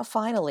 And now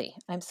finally,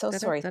 I'm so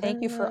sorry. Da-da-da-da.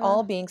 Thank you for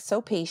all being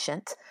so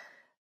patient.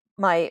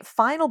 My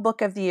final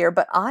book of the year,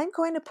 but I'm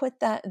going to put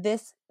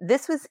this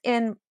was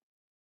in,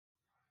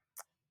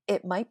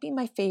 it might be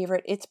my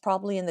favorite. It's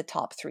probably in the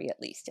top 3 at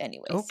least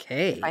anyways,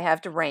 if I Okay. have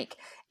to rank.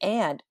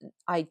 And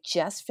I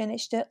just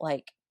finished it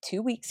like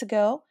 2 weeks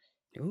ago.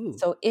 Ooh.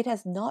 So it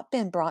has not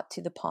been brought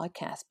to the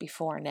podcast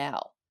before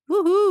now.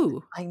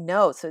 Woohoo. I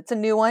know. So it's a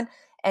new one.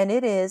 And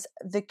it is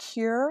The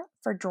Cure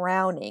for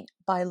Drowning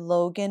by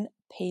Logan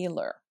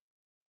Paler.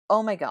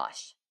 Oh my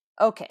gosh.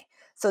 Okay.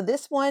 So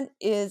this one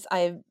is,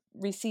 I've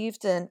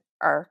received an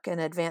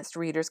advanced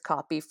reader's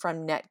copy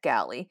from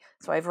NetGalley.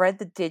 So I've read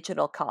the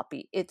digital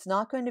copy. It's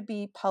not going to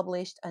be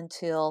published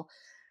until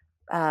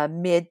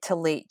mid to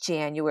late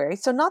January.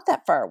 So not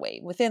that far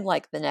away, within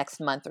like the next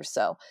month or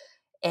so.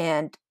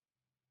 And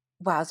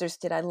wowzers,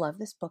 did I love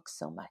this book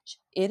so much.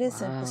 It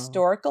is a Wow.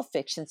 historical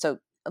fiction. So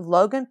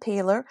Logan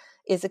Paler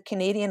is a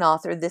Canadian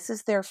author. This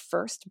is their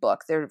first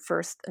book, their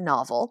first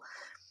novel.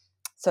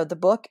 So the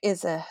book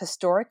is a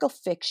historical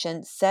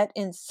fiction set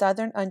in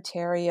southern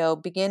Ontario,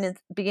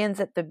 begins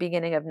at the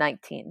beginning of the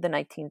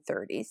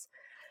 1930s,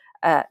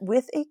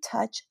 with a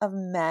touch of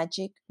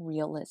magic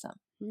realism,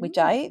 which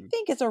I Mm.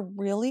 think is a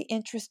really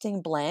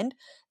interesting blend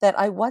that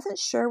I wasn't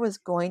sure was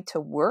going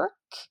to work,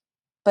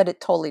 but it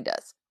totally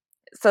does.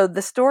 So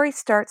the story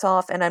starts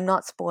off, and I'm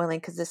not spoiling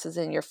because this is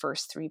in your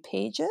first 3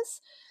 pages,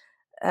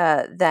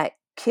 that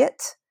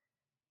Kit,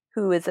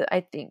 who is,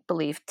 I think,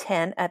 believe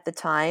 10 at the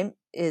time,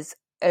 is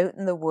out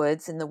in the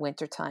woods in the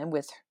wintertime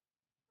with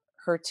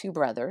her 2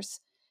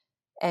 brothers,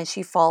 and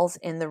she falls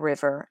in the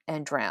river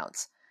and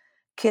drowns.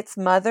 Kit's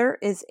mother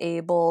is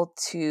able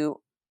to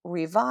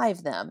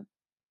revive them,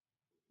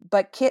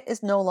 but Kit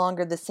is no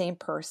longer the same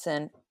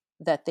person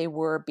that they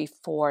were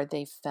before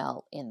they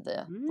fell in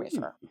the Mm.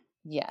 river.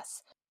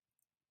 Yes.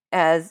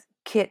 As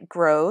Kit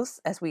grows,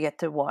 as we get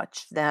to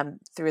watch them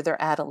through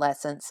their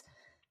adolescence,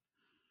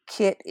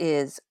 Kit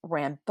is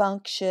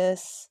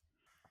rambunctious,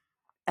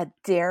 a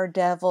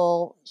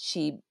daredevil.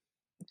 She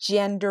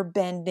gender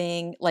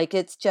bending. Like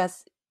it's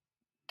just,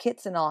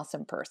 Kit's an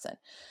awesome person.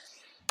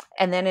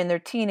 And then in their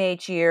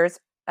teenage years,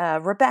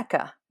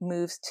 Rebecca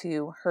moves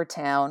to her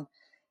town.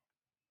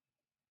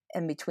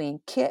 And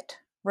between Kit,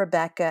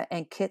 Rebecca,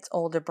 and Kit's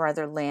older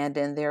brother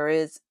Landon, there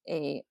is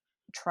a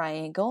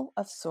triangle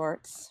of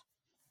sorts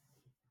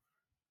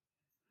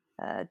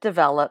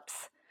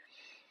develops.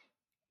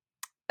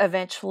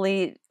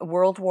 Eventually,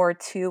 World War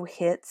II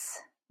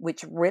hits,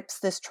 which rips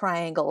this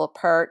triangle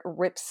apart,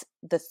 rips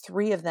the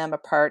 3 of them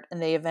apart,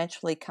 and they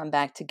eventually come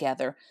back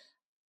together.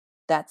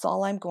 That's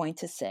all I'm going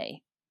to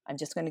say. I'm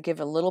just going to give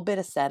a little bit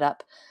of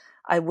setup.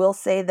 I will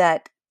say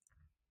that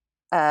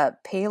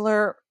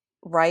Paler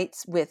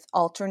writes with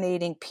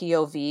alternating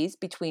POVs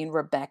between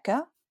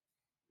Rebecca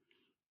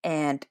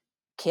and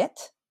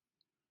Kit,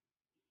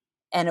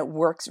 and it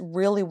works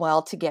really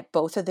well to get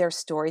both of their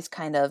stories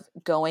kind of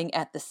going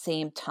at the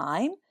same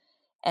time.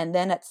 And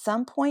then at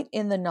some point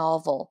in the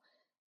novel,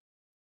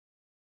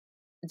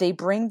 they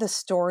bring the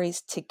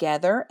stories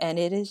together, and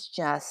it is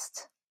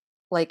just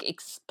like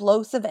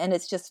explosive, and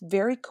it's just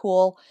very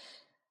cool.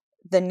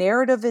 The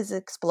narrative is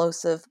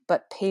explosive,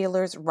 but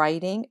Paler's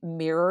writing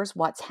mirrors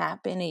what's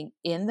happening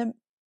in the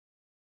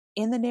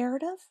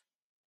narrative.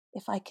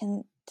 If I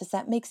can, does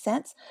that make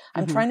sense?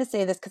 I'm Mhm. trying to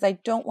say this because I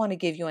don't want to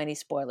give you any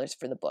spoilers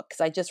for the book,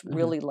 because I just Mhm.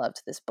 really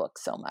loved this book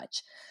so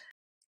much.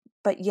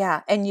 But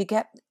yeah, and you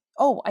get,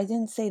 oh, I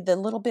didn't say the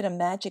little bit of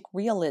magic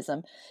realism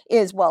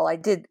is, well, I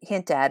did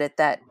hint at it,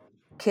 that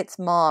Kit's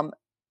mom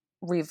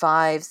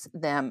revives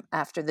them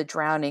after the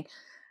drowning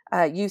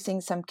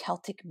using some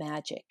Celtic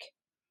magic.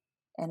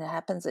 And it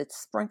happens, it's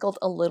sprinkled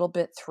a little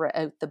bit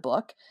throughout the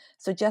book.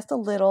 So just a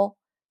little,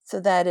 so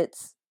that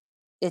it's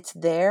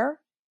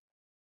there,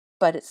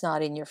 but it's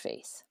not in your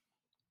face.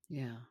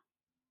 Yeah.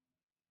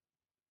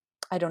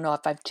 I don't know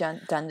if I've done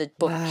the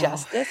book Wow.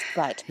 justice,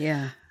 but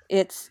Yeah.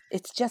 it's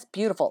just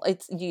beautiful.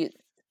 It's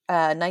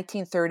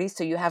 1930,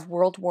 so you have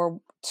World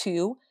War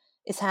II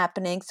is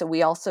happening. So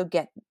we also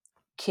get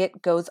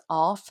Kit goes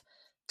off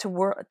to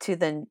work to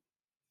the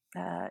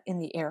in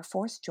the Air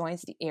Force,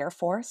 joins the Air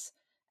Force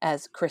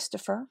as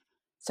Christopher.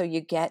 So you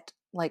get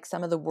like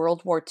some of the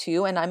World War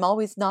II, and I'm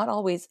always not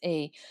always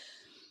a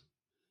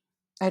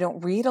I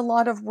don't read a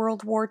lot of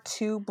World War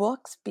II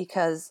books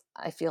because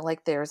I feel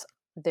like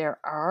there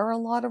are a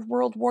lot of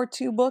World War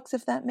II books,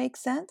 if that makes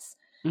sense.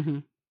 Mm-hmm.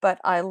 But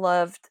I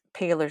loved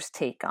Paler's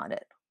take on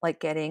it, like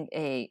getting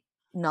a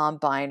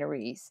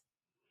non-binary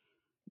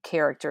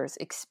character's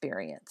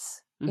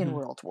experience in Mm-hmm.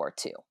 World War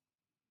II.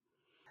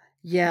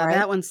 Yeah, Right?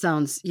 that one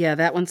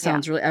Yeah.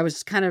 sounds really, I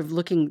was kind of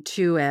looking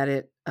too at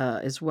it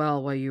as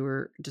well while you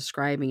were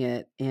describing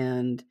it,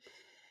 and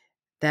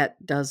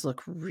that does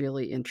look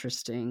really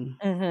interesting.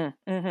 And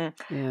I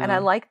Yeah.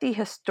 like the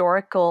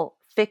historical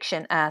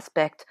fiction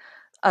aspect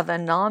of a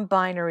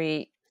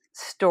non-binary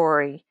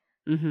story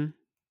Mhm.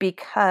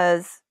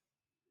 because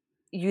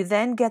you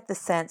then get the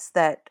sense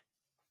that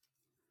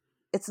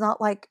it's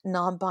not like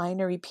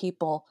non-binary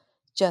people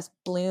just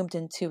bloomed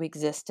into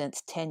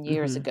existence 10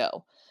 years Mhm.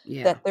 ago,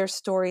 Yeah. that their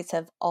stories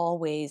have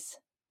always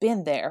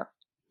been there,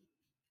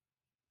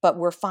 but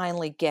we're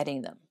finally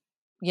getting them.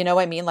 You know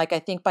what I mean? Like I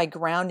think by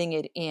grounding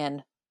it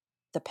in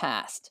the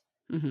past,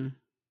 Mhm.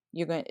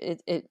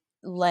 it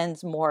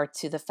lends more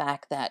to the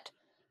fact that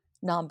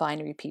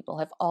non-binary people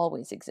have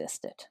always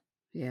existed.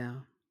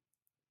 Yeah.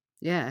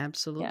 Yeah, Yeah.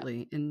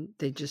 absolutely. And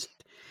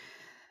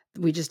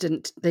we just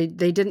didn't they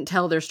didn't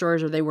tell their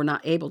stories, or they were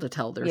not able to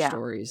tell their Yeah.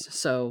 stories.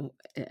 So,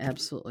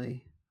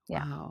 absolutely.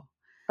 Yeah. Wow.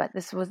 But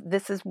this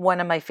is one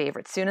of my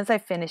favorites. Soon as I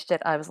finished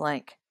it, I was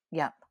like,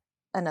 yep,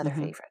 another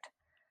Mhm. favorite.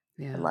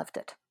 I Yeah. loved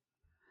it.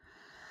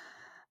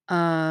 Yeah.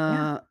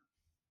 Uh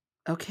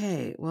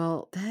okay.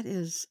 Well, that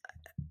is,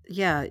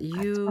 yeah, That's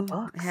my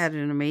books. you had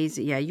an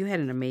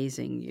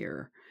amazing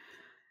year.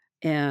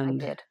 I And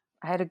did.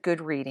 I had a good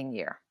reading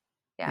year.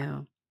 Yeah.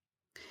 yeah.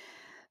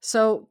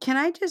 So, can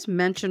I just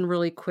mention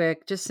really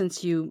quick, just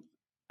since you,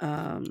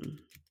 um,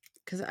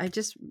 because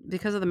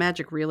of the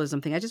magic realism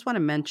thing, I just want to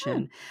Hmm.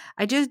 mention,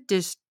 I did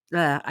just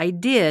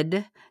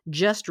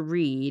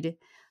read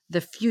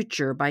The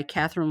Future by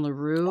Catherine Oh,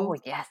 LaRue,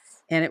 yes.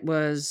 and it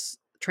was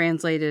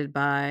translated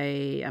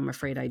by, I'm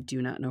afraid I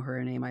do not know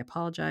her name. I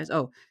apologize.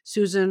 Oh,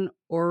 Susan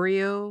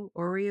Oreo.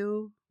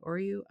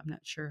 I'm not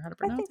sure how to I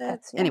pronounce think it.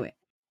 that's, yeah. Anyway,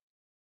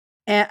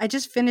 and I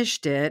just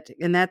finished it,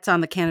 and that's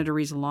on the Canada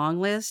Reads long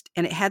list,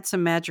 and it had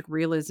some magic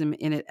realism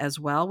in it as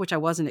well, which I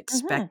wasn't Hmm.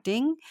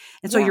 expecting.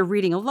 And so Yeah. you're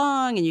reading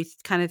along and you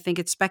kind of think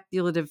it's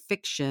speculative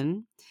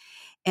fiction,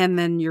 and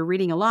then you're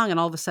reading along and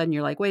all of a sudden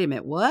you're like, "Wait a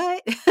minute,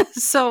 what?"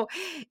 So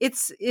it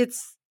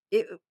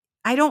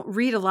I don't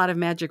read a lot of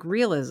magic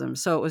realism,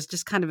 so it was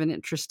just kind of an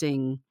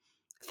interesting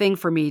thing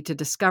for me to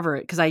discover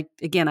it, because I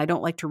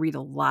don't like to read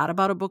a lot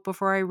about a book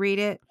before I read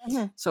it.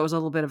 Hmm. So it was a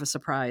little bit of a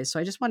surprise. So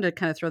I just wanted to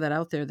kind of throw that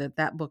out there, that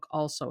that book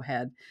also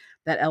had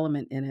that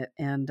element in it.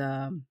 And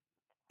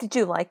Did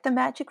you like the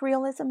magic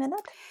realism in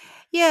it?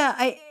 yeah,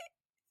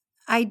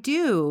 I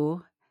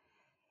do.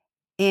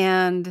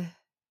 And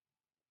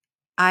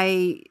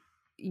I,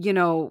 you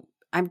know,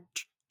 I'm,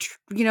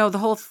 the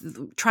whole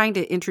trying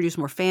to introduce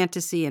more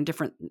fantasy and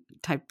different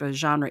type of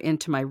genre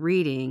into my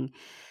reading.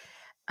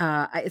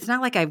 It's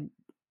not like I've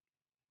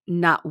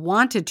not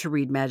wanted to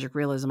read magic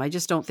realism. I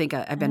just don't think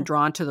I've been Mhm.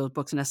 drawn to those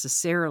books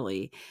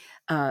necessarily.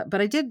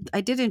 But I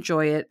did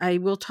enjoy it. I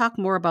will talk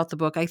more about the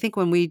book. I think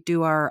when we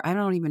do I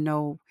don't even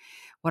know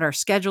what our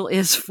schedule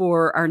is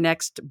for our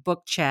next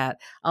book chat.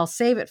 I'll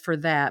save it for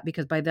that,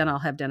 because by then I'll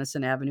have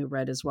Denison Avenue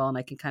read as well. And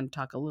I can kind of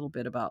talk a little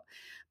bit about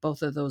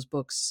both of those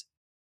books.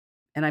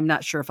 And I'm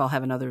not sure if I'll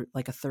have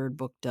like a third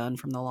book done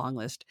from the long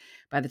list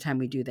by the time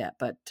we do that.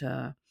 But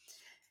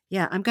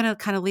yeah, I'm going to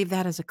kind of leave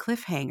that as a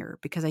cliffhanger,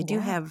 because Yeah.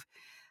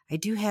 I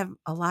do have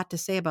a lot to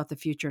say about the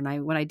future.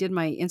 And when I did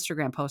my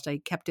Instagram post, I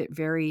kept it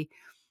very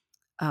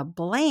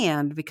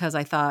bland, because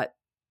I thought,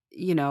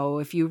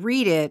 if you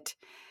read it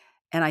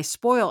and I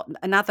spoil,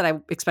 not that I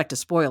expect to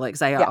spoil it,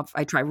 because Yeah.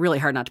 I try really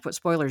hard not to put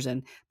spoilers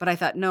in, but I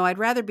thought, no, I'd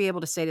rather be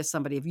able to say to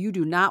somebody, if you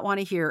do not want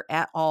to hear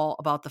at all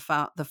about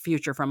the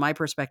future from my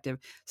perspective,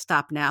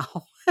 stop now.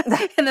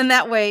 And then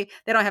that way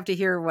they don't have to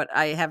hear what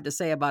I have to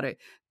say about it,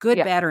 good,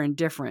 Yeah. bad, or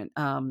indifferent.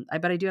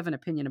 But I do have an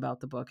opinion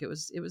about the book. It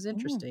was Mm.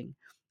 interesting.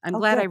 I'm Oh,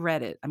 glad I good.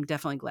 read it. I'm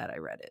definitely glad I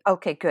read it.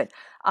 Okay, good.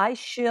 I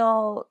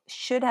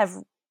should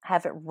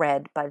have it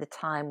read by the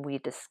time we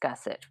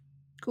discuss it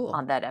Cool.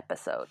 on that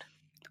episode.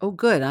 Oh,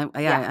 good.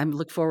 Yeah. I'm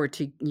look forward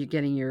to you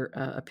getting your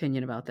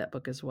opinion about that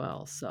book as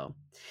well. So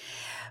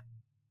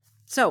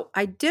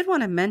I did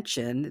want to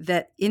mention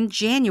that in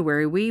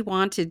January we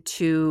wanted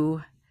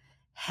to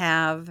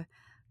have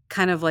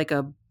kind of like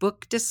a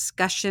book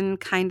discussion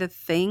kind of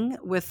thing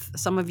with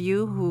some of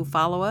you who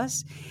follow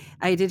us.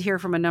 I did hear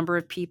from a number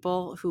of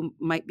people who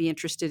might be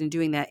interested in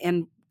doing that,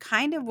 and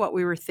kind of what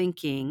we were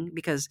thinking,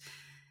 because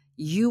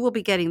You will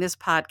be getting this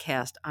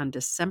podcast on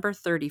December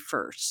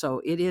 31st.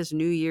 So it is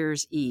New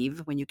Year's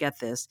Eve when you get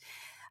this.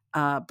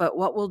 But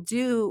what we'll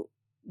do,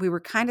 we were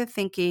kind of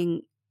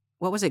thinking,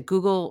 what was it?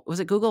 Was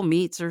it Google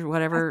Meets or I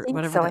whatever think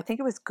so. I that, think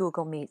it was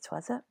Google Meets,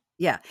 was it?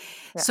 yeah.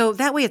 Yeah. So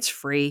that way it's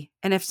free.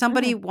 And if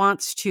somebody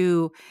wants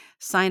to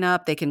sign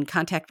up, they can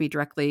contact me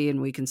directly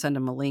and we can send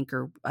them a link,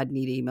 or I'd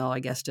need email, I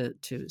guess, to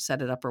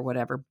set it up or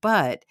whatever.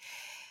 But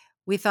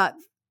we thought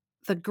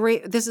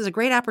this is a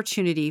great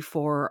opportunity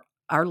for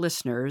our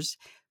listeners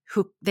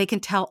who they can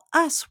tell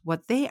us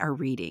what they are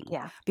reading.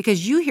 Yeah.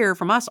 Because you hear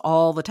from us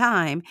all the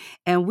time,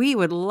 and we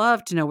would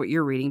love to know what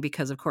you're reading,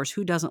 because of course,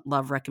 who doesn't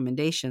love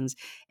recommendations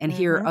and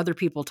hear other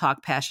people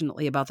talk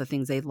passionately about the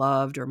things they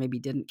loved or maybe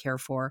didn't care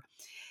for,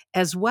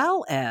 as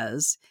well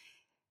as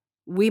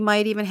we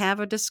might even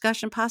have a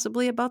discussion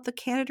possibly about the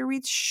Canada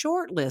Reads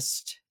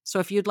shortlist. So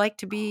if you'd like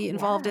to be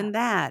involved in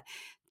that,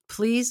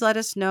 please let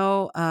us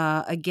know.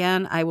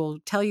 Again, I will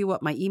tell you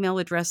what my email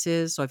address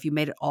is. So if you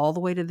made it all the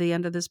way to the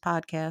end of this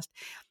podcast,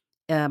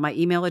 my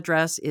email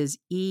address is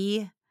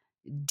ED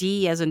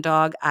as in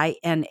dog,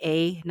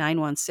 INA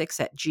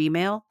 916 at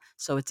Gmail.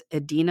 So it's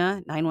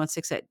Edina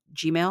 916 at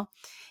Gmail.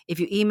 If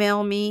you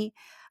email me,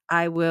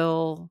 I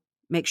will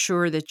make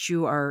sure that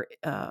you are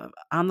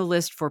on the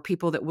list for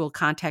people that will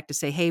contact to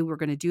say, hey, we're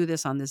going to do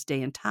this on this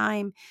day and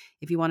time.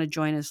 If you want to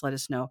join us, let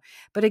us know.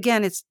 But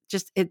again,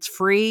 it's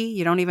free.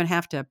 You don't even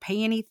have to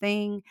pay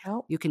anything.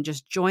 Nope. You can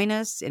just join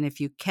us. And if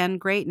you can,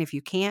 great. And if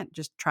you can't,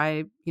 just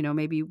try,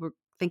 maybe we're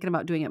thinking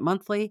about doing it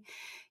monthly.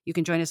 You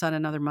can join us on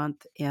another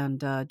month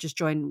and just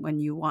join when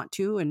you want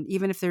to. And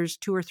even if there's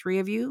 2 or 3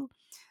 of you,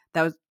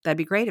 that'd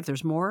be great. If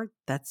there's more,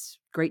 that's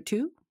great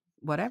too.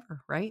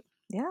 Whatever, right?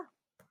 Yeah.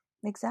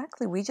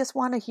 Exactly. We just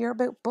want to hear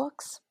about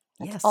books.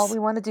 That's Yes. all we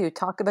want to do.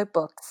 Talk about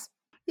books.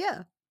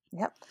 Yeah.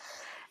 Yep.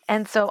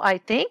 And so I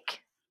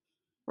think,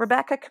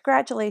 Rebecca,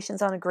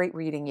 congratulations on a great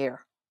reading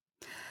year.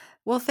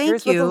 Well, thank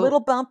Yours you. was a little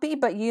bumpy,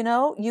 but you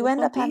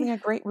end up having a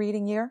great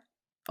reading year.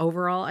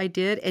 Overall, I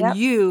did. And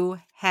you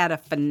had a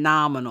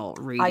phenomenal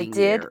reading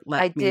year,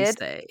 let me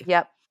say.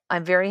 Yep.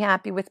 I'm very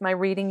happy with my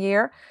reading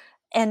year.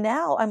 And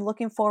now I'm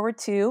looking forward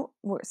to,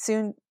 we're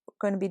soon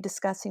going to be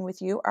discussing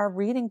with you our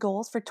reading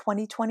goals for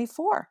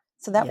 2024.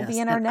 So that will be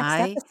in our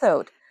next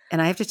episode.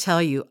 And I have to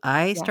tell you,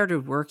 I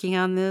started working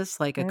on this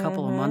like a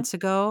couple of months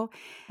ago.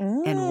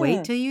 And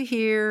wait till you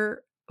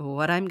hear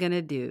what I'm going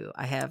to do.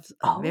 I have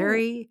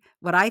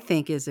what I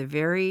think is a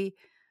very,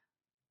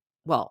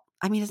 well,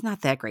 I mean, it's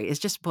not that great. It's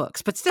just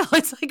books, but still,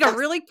 it's like a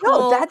really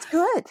cool that's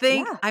good.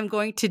 thing I'm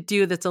going to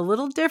do that's a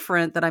little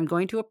different, that I'm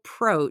going to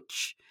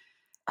approach.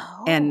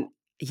 And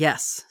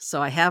yes,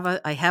 so I have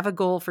a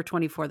goal for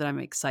 24 that I'm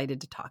excited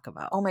to talk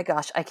about. Oh my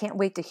gosh, I can't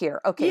wait to hear.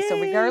 Okay, Yay! So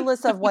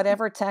regardless of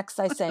whatever text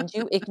I send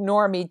you,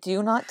 ignore me.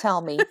 Do not tell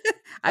me.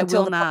 I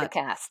will not.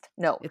 Podcast.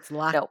 No, it's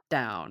locked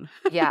down.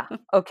 Yeah.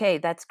 Okay,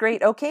 that's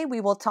great. Okay,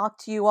 we will talk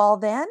to you all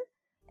then,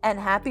 and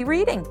happy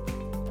reading.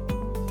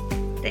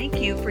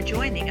 Thank you for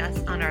joining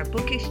us on our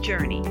bookish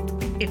journey.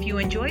 If you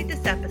enjoyed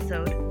this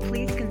episode,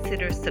 please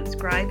consider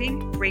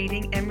subscribing,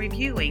 rating, and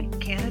reviewing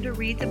Canada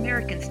Reads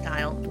American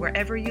Style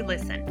wherever you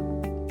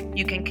listen.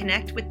 You can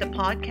connect with the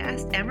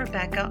podcast and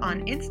Rebecca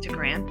on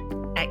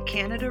Instagram at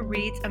Canada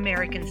Reads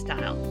American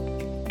Style,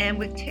 and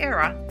with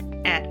Tara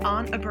at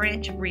On a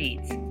Branch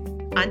Reads.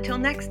 Until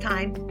next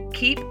time,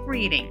 keep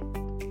reading.